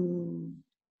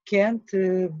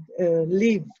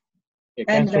live. It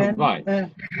can survive.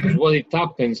 What it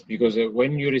happens, because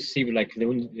when you receive like the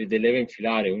 11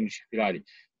 Filari,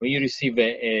 when you receive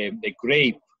a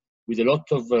grape with a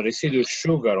lot of residual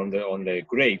sugar on the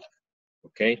grape,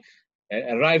 okay,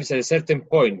 arrives at a certain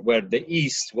point where the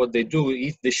yeast, what they do,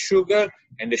 eat the sugar,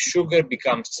 and the sugar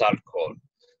becomes alcohol.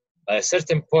 At a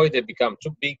certain point, they become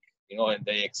too big, and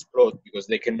they explode because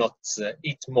they cannot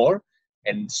eat more.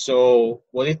 And so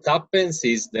what it happens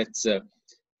is that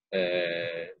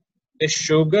the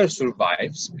sugar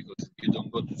survives, because you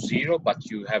don't go to zero, but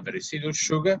you have a residual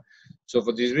sugar. So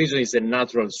for this reason, it's a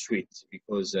natural sweet,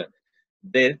 because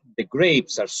the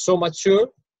grapes are so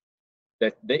mature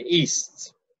that the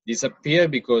yeast disappear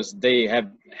because they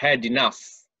have had enough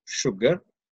sugar.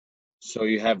 So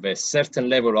you have a certain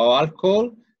level of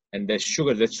alcohol, and the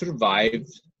sugar that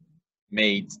survived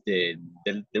made the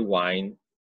wine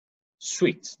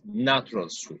sweet, natural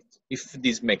sweet, if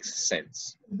this makes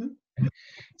sense. Mm-hmm.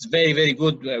 It's very, very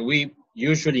good. We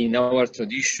usually, in our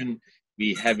tradition,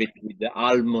 we have it with the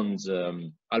almond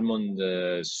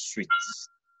sweets.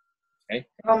 Okay?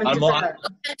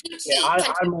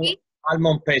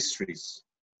 Almond pastries.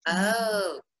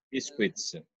 Oh.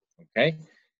 Biscuits. Okay.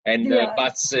 And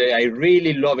but I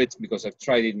really love it because I've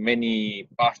tried it many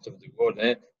parts of the world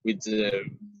with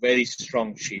very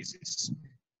strong cheeses.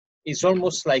 It's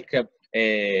almost like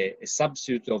a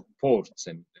substitute of ports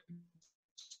and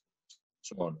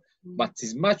so on. But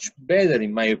it's much better,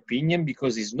 in my opinion,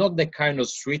 because it's not the kind of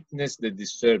sweetness that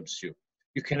disturbs you.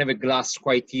 You can have a glass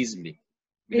quite easily.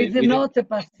 It's not a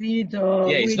pastido.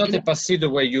 Yeah, it's not a pastido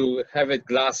where you have a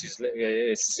glass,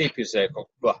 a sip, you say,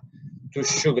 oh, too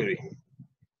sugary.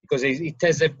 Because it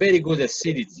has a very good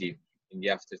acidity in the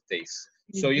aftertaste.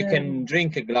 So you can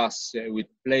drink a glass with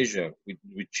pleasure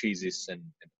with cheeses and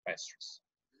pastries.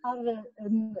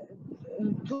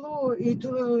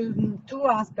 Two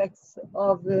aspects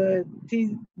of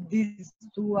these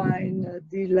two wine,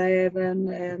 the 11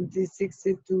 and the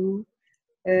 62,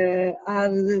 are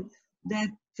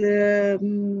that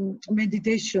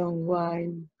meditation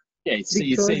wine. Yeah, it's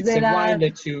a wine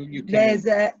that you can.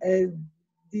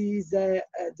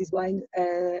 This wine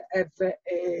have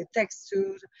a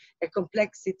texture, a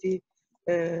complexity.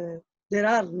 There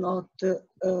are not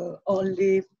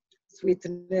only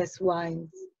sweetness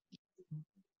wines.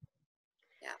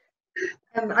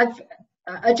 Yeah.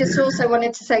 I just also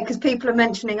wanted to say, because people are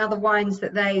mentioning other wines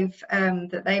that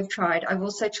they've tried. I've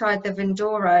also tried the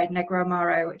Vindoro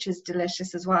Negroamaro, which is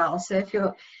delicious as well. So if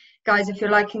you're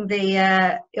liking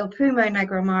the Il Pumo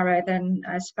Negroamaro, then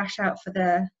splash out for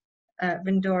the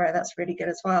Vindoro. That's really good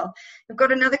as well. We've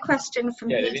got another question from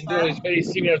Peter. The Vindoro is very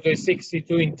similar to a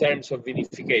 62 in terms of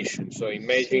vinification. So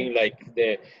imagine like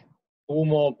the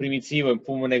Pumo Primitivo and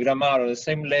Pumo Negroamaro on the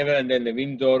same level, and then the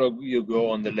Vindoro, you go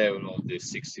on the level of the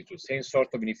 62. Same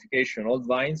sort of vinification, old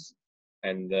vines,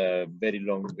 and very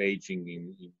long aging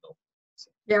in oak.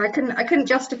 Yeah, I couldn't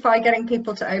justify getting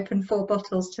people to open 4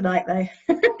 bottles tonight, though.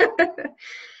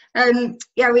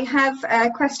 Yeah, we have a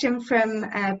question from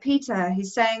Peter.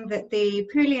 He's saying that the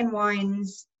Puglian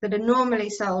wines that are normally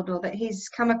sold or that he's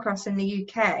come across in the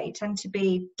UK tend to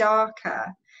be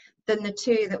darker than the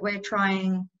 2 that we're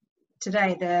trying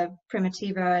today, the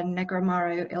Primitivo and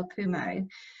Negroamaro Il Pumo.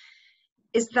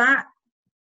 Is that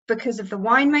because of the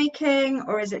winemaking,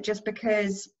 or is it just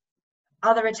because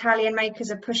other Italian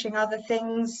makers are pushing other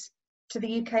things to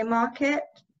the UK market?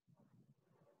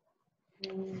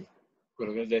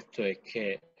 Quello che ho detto è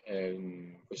che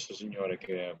questo signore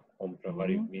che compra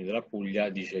vari vini della Puglia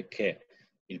dice che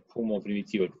il Pumo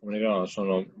Primitivo e il Pumo Negroamaro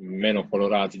sono meno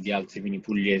colorati di altri vini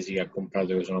pugliesi che ha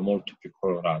comprato, che sono molto più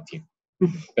colorati.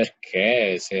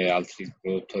 Perché se altri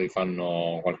produttori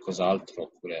fanno qualcos'altro,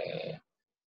 oppure...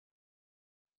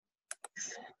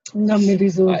 Non mi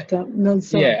risulta, non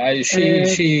so. Yeah,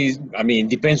 I mean,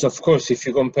 depends, of course, if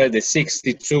you compare the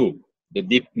 62, the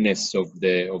deepness of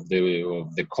the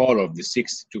color of the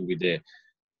 62 with the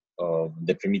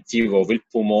Primitivo of Il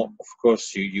Pumo, of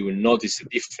course, you will notice a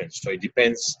difference. So it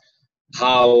depends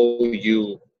how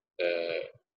you,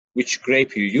 which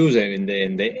grape you use and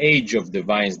the age of the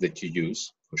vines that you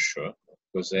use, for sure.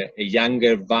 Because a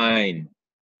younger vine,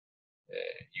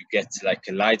 you get like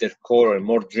a lighter color and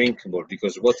more drinkable,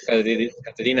 because what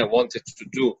Caterina wanted to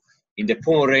do in the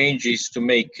Pumo range is to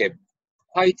make a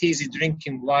quite easy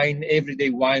drinking wine, everyday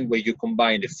wine, where you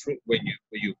combine the fruit, when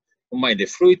you combine the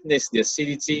fruitness, the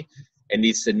acidity, and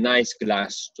it's a nice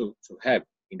glass to have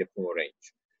in the Pumo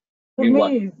range. For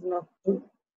me, it's not good.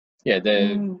 Yeah,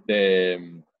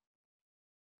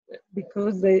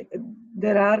 because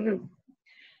there are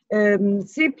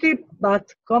simply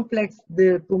but complex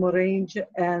the Pumo range,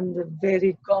 and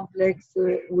very complex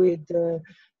with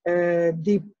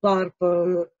deep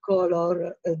purple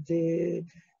color, the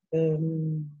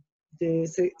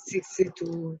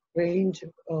 62 range,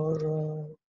 or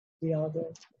the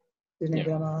other, the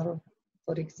Negroamaro,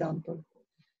 for example.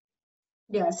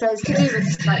 Yeah, so it's to do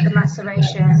with like the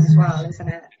maceration as well, isn't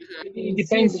it? It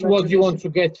depends what you want to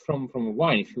get from a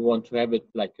wine. If you want to have it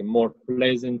like a more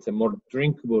pleasant and more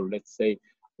drinkable, let's say,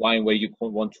 wine where you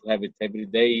want to have it every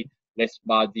day, less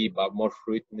body but more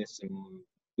fruitness and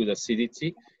good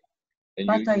acidity. And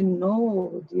but I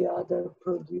know the other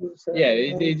producer.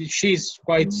 Yeah, she's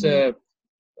quite.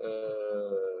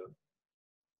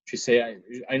 She say,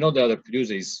 I know the other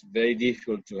producer is very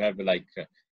difficult to have like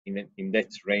in that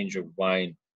range of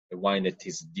wine, a wine that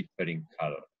is deeper in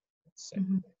color. Let's say.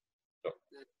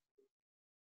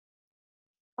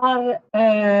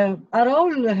 Are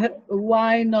all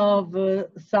wine of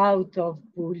south of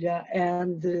Puglia,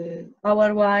 and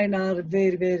our wine are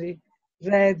very, very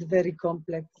red, very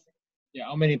complex. Yeah,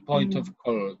 how many points of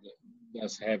color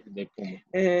does have the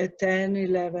Pumo? 10,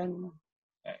 11.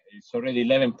 It's already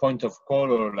 11 points of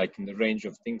color, like in the range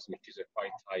of things, which is a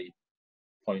quite high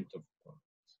point of color.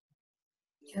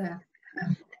 Yeah,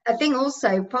 I think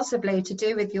also possibly to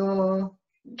do with your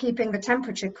keeping the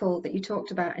temperature cool that you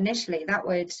talked about initially, that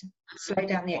would slow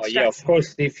down the extraction. Yeah, of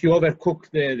course, if you overcook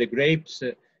the grapes,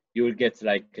 you will get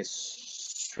like a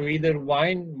sweeter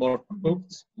wine, more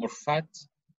cooked, more fat,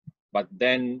 but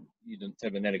then you don't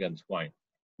have an elegant wine.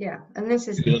 Yeah, and this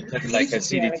is you don't have like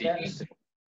acidity.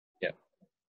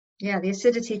 Yeah, the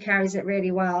acidity carries it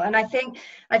really well, and I think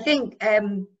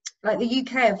like the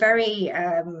UK are very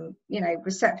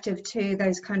receptive to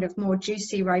those kind of more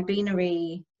juicy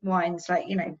Ribenery wines, like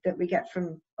that we get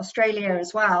from Australia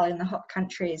as well in the hot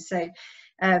countries. So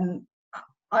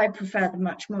I prefer the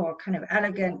much more kind of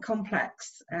elegant,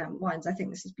 complex wines. I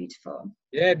think this is beautiful.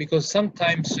 Yeah, because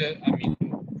sometimes I mean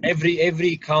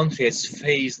every country has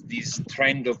faced this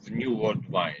trend of new world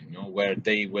wine, where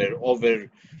they were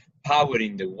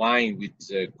overpowering the wine with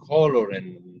color,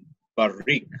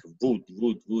 barrique, wood,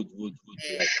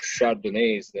 like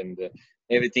Chardonnays and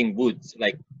everything wood.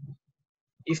 Like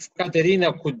if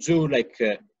Caterina could do like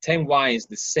 10 wines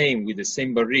the same with the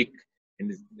same barrique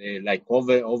and like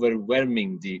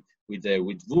overwhelming with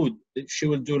wood, she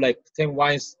will do like 10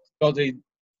 wines totally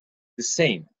the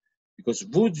same, because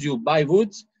wood, you buy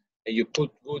wood and you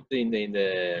put wood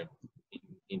into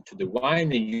the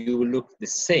wine and you will look the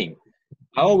same.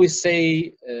 I always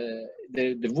say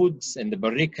the woods and the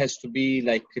barrique has to be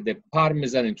like the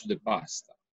parmesan into the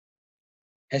pasta.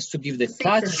 Has to give the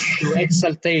touch to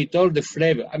exaltate all the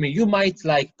flavor. I mean, you might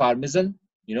like parmesan,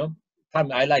 you know.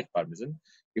 I like parmesan.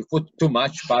 You put too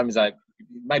much parmesan, it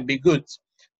might be good,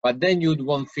 but then you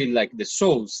won't feel like the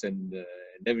sauce and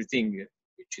everything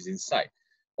which is inside,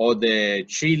 or the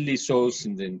chili sauce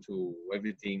and into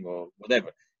everything or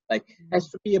whatever. Like, has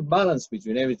to be a balance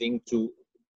between everything to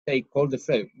take all the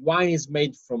flavor. Wine is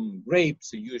made from grapes,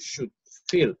 so you should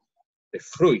feel the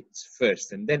fruit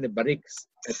first, and then the barriques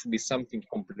has to be something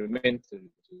complementary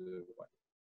to the wine.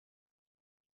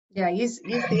 Yeah, use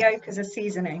the oak as a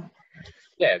seasoning.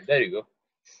 Yeah, there you go.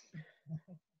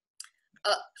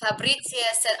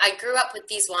 Fabrizia said, I grew up with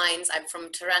these wines. I'm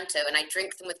from Taranto and I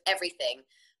drink them with everything.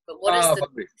 But what is the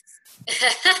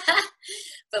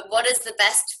but what is the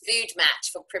best food match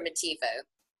for Primitivo?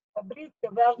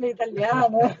 Fabrizio parla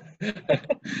italiano.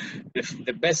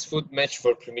 The best food match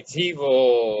for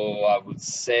Primitivo, I would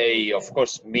say, of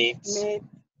course, meat.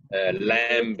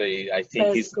 Lamb, I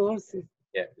think is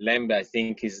lamb. I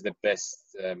think is the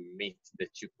best meat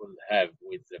that you could have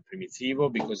with Primitivo,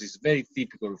 because it's very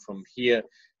typical from here,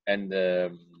 and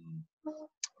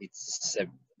it's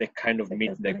the kind of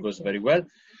meat that goes very well.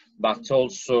 But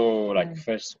also, like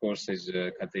first course, as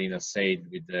Caterina said,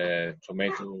 with the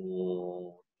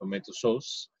tomato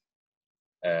sauce.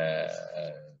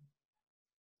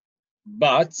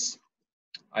 But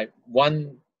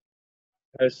one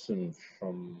person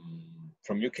from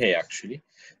UK actually,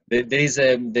 there is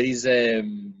a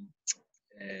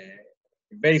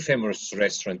very famous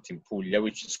restaurant in Puglia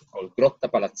which is called Grotta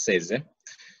Palazzese,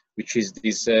 which is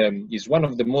is one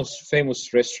of the most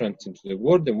famous restaurants in the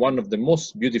world and one of the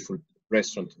most beautiful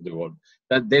restaurants in the world.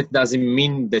 That doesn't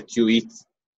mean that you eat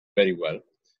very well.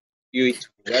 You eat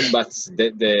well, but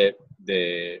the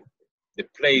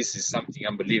place is something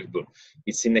unbelievable.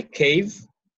 It's in a cave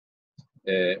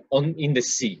in the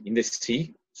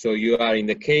sea. So you are in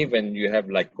the cave and you have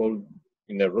like all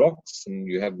in the rocks and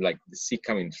you have like the sea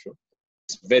coming through.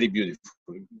 It's very beautiful.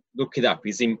 Look it up.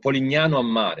 It's in Polignano a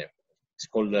Mare. It's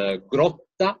called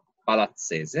Grotta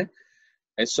Palazzese.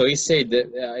 And so he said,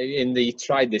 and he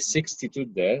tried the 62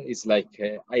 there. It's like,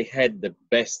 I had the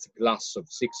best glass of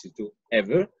 62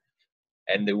 ever.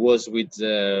 And it was with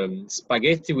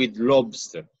spaghetti with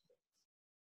lobster.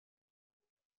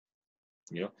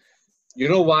 You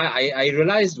know why? I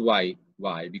realized why.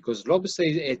 Because lobster,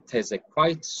 it has a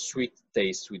quite sweet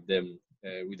taste with the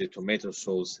tomato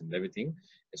sauce and everything.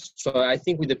 So I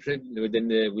think with the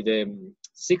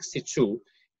 62,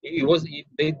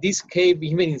 this cave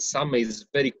even in summer is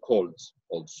very cold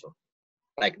also.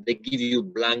 Like they give you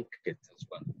blanket as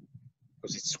well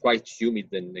because it's quite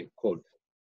humid and cold.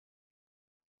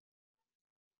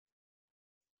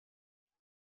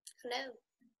 Hello.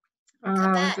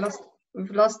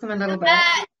 We've lost them a little bit.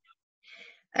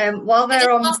 While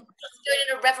they're on, doing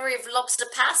a reverie of lobster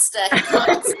pasta. He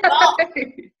can't stop.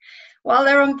 While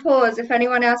they're on pause, if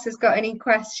anyone else has got any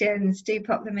questions, do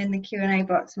pop them in the Q&A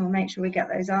box, and we'll make sure we get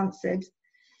those answered.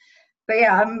 But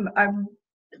yeah, I'm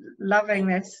loving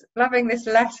this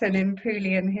lesson in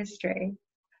Puglian history.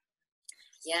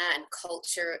 Yeah, and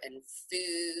culture and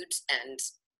food and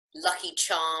lucky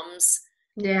charms.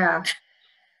 Yeah,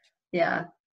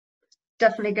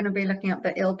 definitely going to be looking up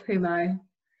the Il Pumo.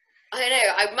 I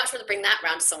know. I'd much rather bring that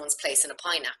round to someone's place than a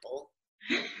pineapple.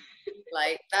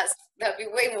 Like that'd be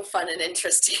way more fun and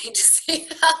interesting to see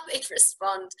how they'd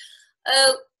respond.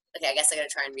 Oh, okay. I guess I'm gonna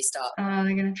try and restart. Oh,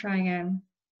 they're gonna try again.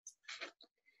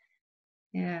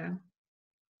 Yeah.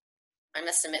 I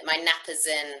must admit, my nap is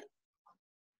in.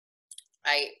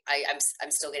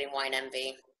 I'm still getting wine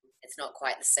envy. It's not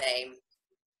quite the same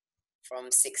from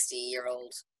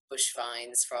 60-year-old bush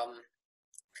vines from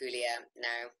Puglia.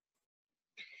 No.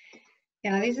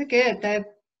 Yeah, these are good. They're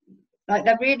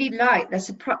really light.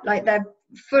 They're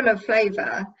full of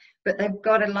flavour, but they've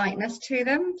got a lightness to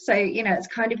them. So it's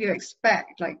kind of, you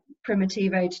expect like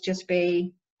Primitivo to just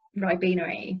be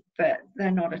Ribena-y, but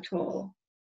they're not at all.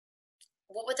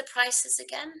 What were the prices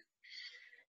again?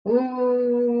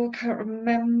 Oh, can't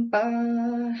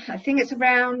remember. I think it's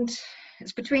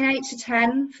between 8 to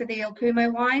 10 for the Il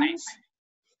Pumo wines,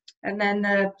 and then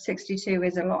the 62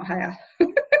 is a lot higher.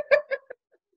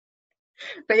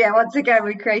 But yeah, once again,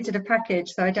 we created a package,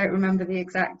 so I don't remember the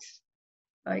exact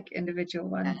like individual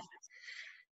ones.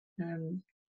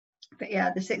 But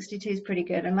yeah, the 62 is pretty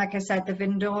good. And like I said, the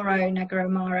Vindoro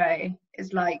Negroamaro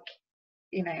is like,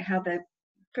 you know, how the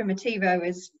Primitivo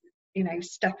is, you know,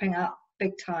 stepping up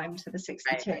big time to the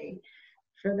 62. Right.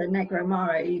 For the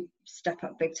Negroamaro, you step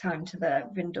up big time to the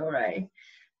Vindoro.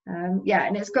 Yeah,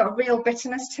 and it's got a real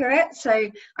bitterness to it. So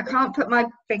I can't put my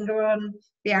finger on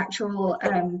the actual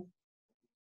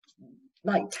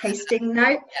like tasting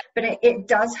note, but it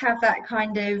does have that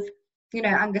kind of, you know,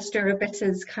 Angostura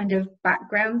bitters kind of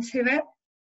background to it.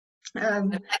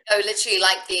 Literally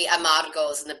like the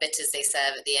amargos and the bitters they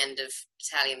serve at the end of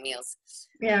Italian meals.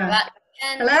 Yeah.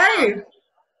 Hello.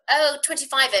 Oh,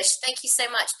 25-ish. Thank you so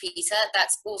much, Peter.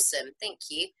 That's awesome. Thank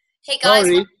you. Hey guys,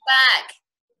 welcome back.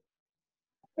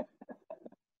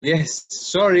 Yes,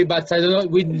 sorry, but I don't know.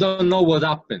 We don't know what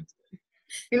happened.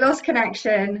 We lost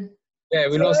connection. Yeah,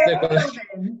 we lost the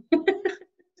connection.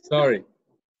 Sorry.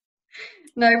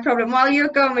 No problem. While you're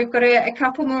gone, we've got a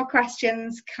couple more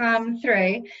questions come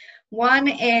through. One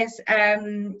is,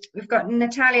 we've got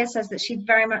Natalia says that she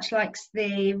very much likes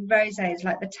the rosés,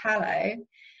 like the tallow.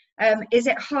 Is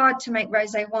it hard to make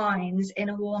rosé wines in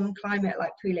a warm climate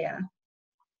like Puglia?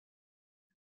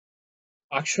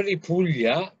 Actually,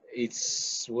 Puglia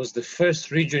was the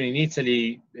first region in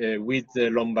Italy with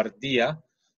Lombardia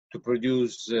to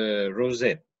produce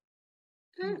rosé.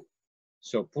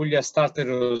 So Puglia started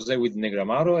rosé with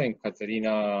Negroamaro, and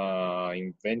Caterina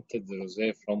invented the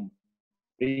rosé from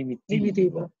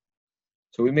Primitivo.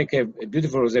 So we make a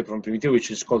beautiful rosé from Primitivo, which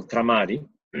is called Tramari.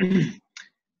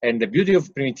 And the beauty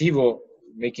of Primitivo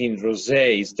making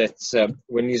rosé is that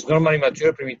when it's normally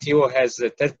mature, Primitivo has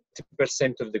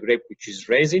 30% of the grape which is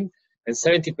resin and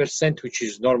 70% which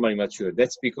is normally mature.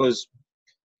 That's because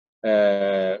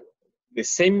the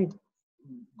same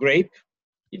grape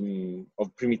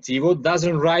of Primitivo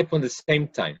doesn't ripe on the same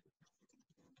time.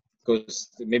 Because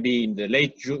maybe in the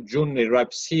late June it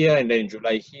ripes here, and then in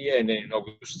July here, and then in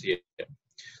August here.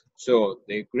 So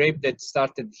the grape that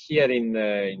started here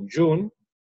in June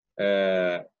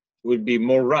will be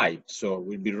more ripe, so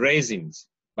will be raisins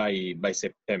by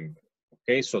September.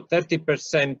 Okay, so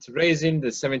 30% raisin, the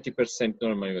 70%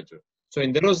 normally mature. So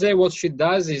in the rosé, what she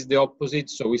does is the opposite.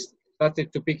 So we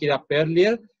started to pick it up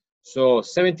earlier. So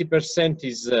 70%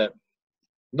 is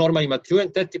normally mature,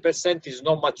 and 30% is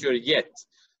not mature yet.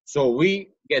 So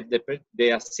we get the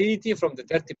acidity from the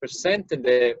 30% and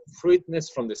the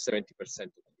fruitness from the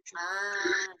 70%.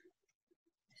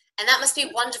 And that must be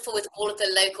wonderful with all of the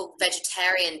local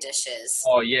vegetarian dishes.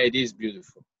 Oh yeah, it is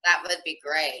beautiful. That would be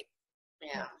great.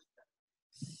 Yeah.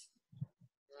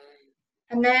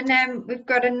 And then we've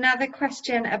got another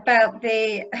question about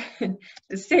the,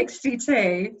 the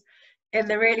 62 in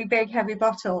the really big heavy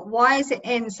bottle. Why is it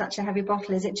in such a heavy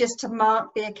bottle? Is it just to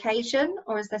mark the occasion,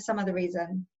 or is there some other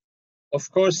reason? Of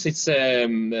course, it's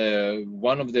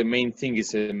one of the main things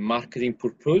is a marketing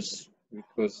purpose,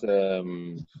 because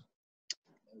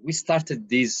we started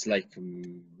this like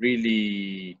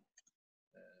really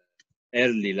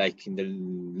early, like in the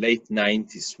late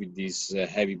 90s, with this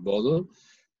heavy bottle.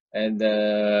 And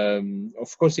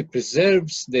of course, it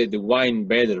preserves the wine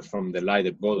better from the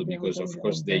lighter bottle, because of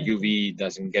course the UV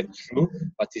doesn't get through,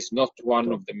 but it's not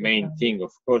one of the main things.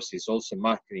 Of course, it's also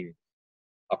marketing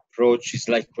approach. Is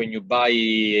like when you buy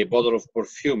a bottle of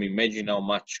perfume, imagine how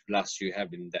much glass you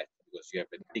have in that, because you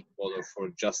have a big bottle for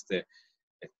just a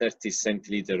 30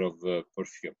 centiliter of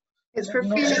perfume. It's for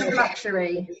feeling of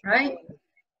luxury, right?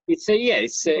 It's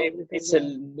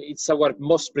our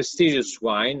most prestigious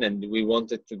wine, and we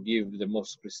wanted to give the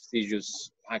most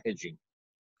prestigious packaging.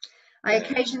 I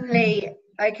occasionally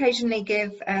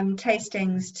give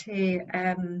tastings to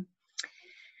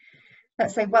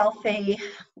let's say wealthy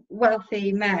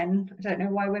men. I don't know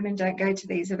why women don't go to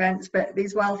these events, but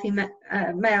these wealthy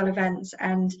male events,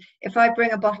 and if I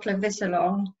bring a bottle of this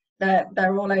along,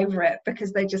 they're all over it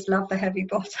because they just love the heavy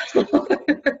bottle. Same thing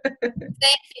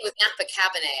with Napa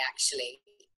Cabernet, actually.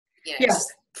 You know,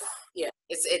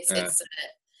 it's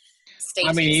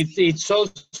I mean, it's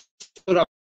also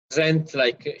represent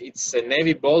like it's a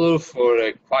heavy bottle for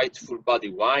a quite full body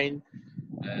wine.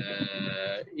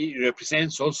 It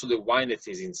represents also the wine that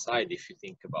is inside, if you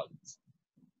think about it.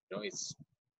 You know, it's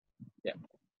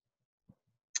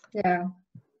yeah.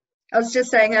 I was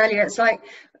just saying earlier, it's like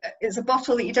it's a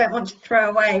bottle that you don't want to throw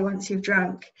away once you've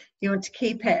drunk. You want to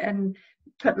keep it and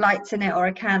put lights in it, or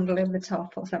a candle in the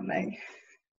top or something.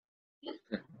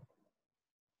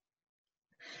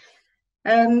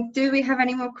 Do we have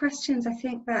any more questions? I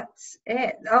think that's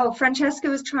it. Oh, Francesca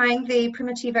was trying the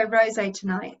Primitivo Rosé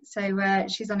tonight, so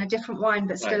she's on a different wine,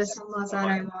 but still Nice. a San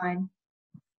Marzano wine.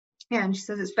 Yeah, and she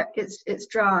says it's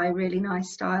dry, really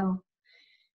nice style,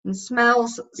 and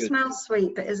smells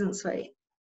sweet but isn't sweet.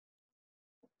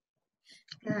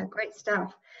 Yeah, great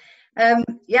stuff.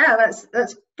 Yeah,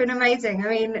 that's been amazing. I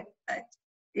mean,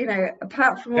 you know,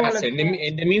 apart from all of in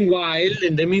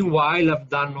the meanwhile, I've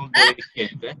done all the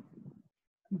richieste.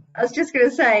 I was just going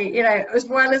to say, you know, as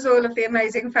well as all of the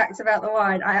amazing facts about the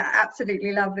wine, I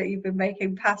absolutely love that you've been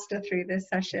making pasta through this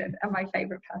session, and my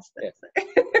favourite pasta. Yeah.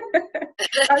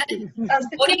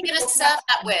 What are you going to serve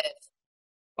that with?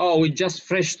 Oh, with just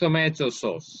fresh tomato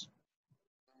sauce.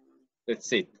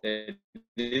 That's it. A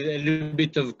little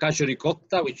bit of cacio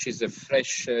ricotta, which is a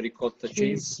fresh ricotta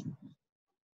cheese.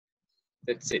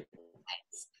 That's it.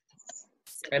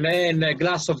 And then a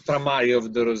glass of Tramario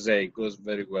of the rosé goes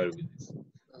very well with this.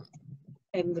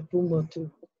 And the Pumo too.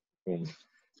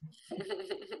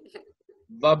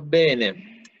 Va bene.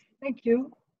 Thank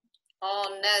you.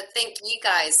 Oh no, thank you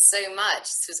guys so much.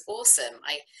 This was awesome.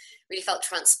 I really felt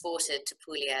transported to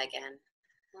Puglia again.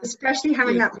 Especially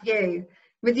having that view.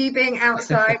 With you being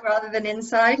outside rather than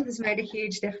inside has made a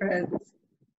huge difference.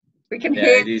 We can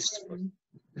hear it is.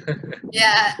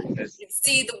 Yeah, you can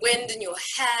see the wind in your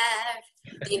hair,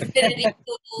 the infinity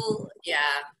pool. Yeah.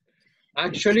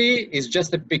 Actually, it's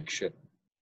just a picture.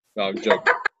 No, I'm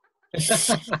joking.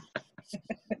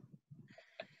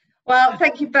 Well,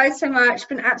 thank you both so much. It's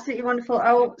been absolutely wonderful.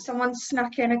 Oh, someone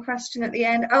snuck in a question at the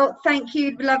end. Oh, thank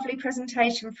you. Lovely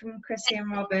presentation from Chrissy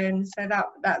and Robin. So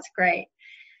that's great.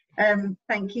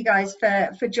 Thank you guys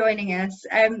for joining us.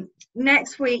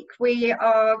 Next week we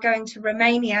are going to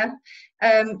Romania,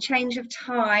 change of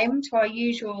time to our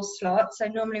usual slot. So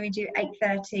normally we do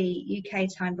 8:30 UK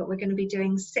time, but we're going to be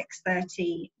doing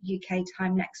 6:30 UK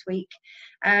time next week.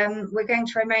 We're going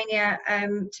to Romania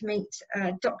to meet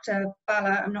Dr.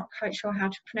 Bala. I'm not quite sure how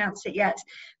to pronounce it yet,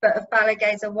 but of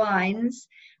Balageza wines.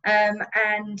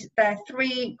 And there are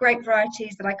 3 grape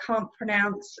varieties that I can't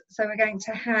pronounce. So we're going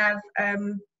to have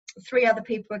 3 other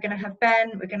people. We're going to have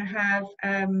Ben, we're going to have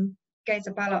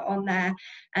Geza Bala on there,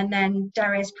 and then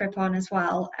Darius Pripon as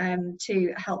well,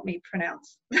 to help me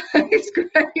pronounce those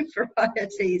great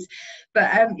varieties.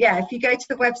 But yeah, if you go to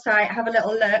the website, have a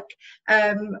little look.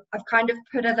 I've kind of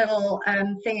put a little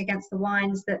thing against the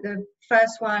wines that the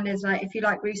first one is like, if you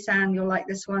like Roussanne, you'll like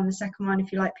this one. The second one,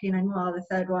 if you like Pinot Noir. The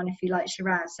third one, if you like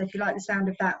Shiraz. So if you like the sound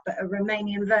of that, but a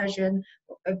Romanian version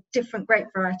of different grape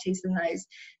varieties than those,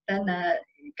 then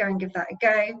go and give that a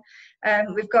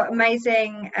go. We've got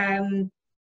amazing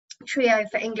trio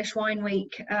for English Wine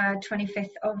Week,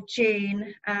 25th of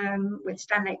June, with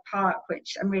Stanlake Park,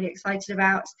 which I'm really excited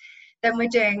about. Then we're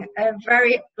doing a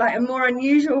more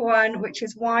unusual one, which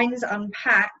is Wines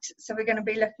Unpacked. So we're going to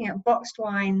be looking at boxed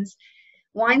wines,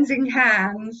 wines in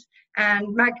cans,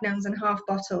 and magnums and half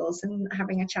bottles, and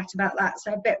having a chat about that.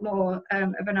 So a bit more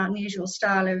of an unusual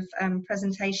style of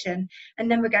presentation. And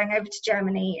then we're going over to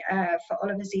Germany for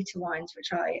Oliver Zita wines,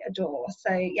 which I adore.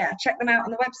 So yeah, check them out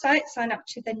on the website, sign up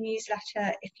to the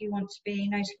newsletter if you want to be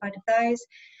notified of those.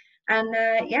 And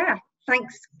yeah,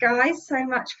 thanks guys so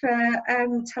much for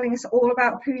telling us all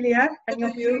about Puglia and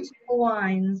your beautiful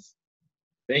wines.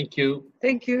 Thank you.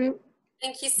 Thank you.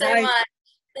 Thank you so much.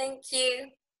 Thank you.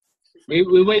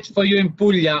 We wait for you in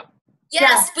Puglia.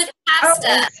 Yes, with pasta.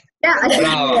 Oh, yeah, I do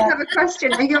have a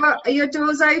question. Are your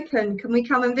doors open? Can we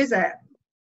come and visit?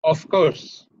 Of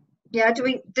course. Yeah,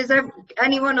 does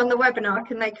anyone on the webinar,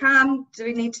 can they come? Do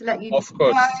we need to let you? Of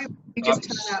course. You just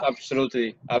turn up?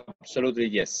 Absolutely,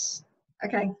 yes.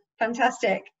 Okay,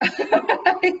 fantastic.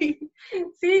 See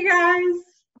you guys.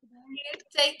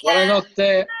 Take care.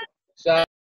 Buonanotte. Ciao.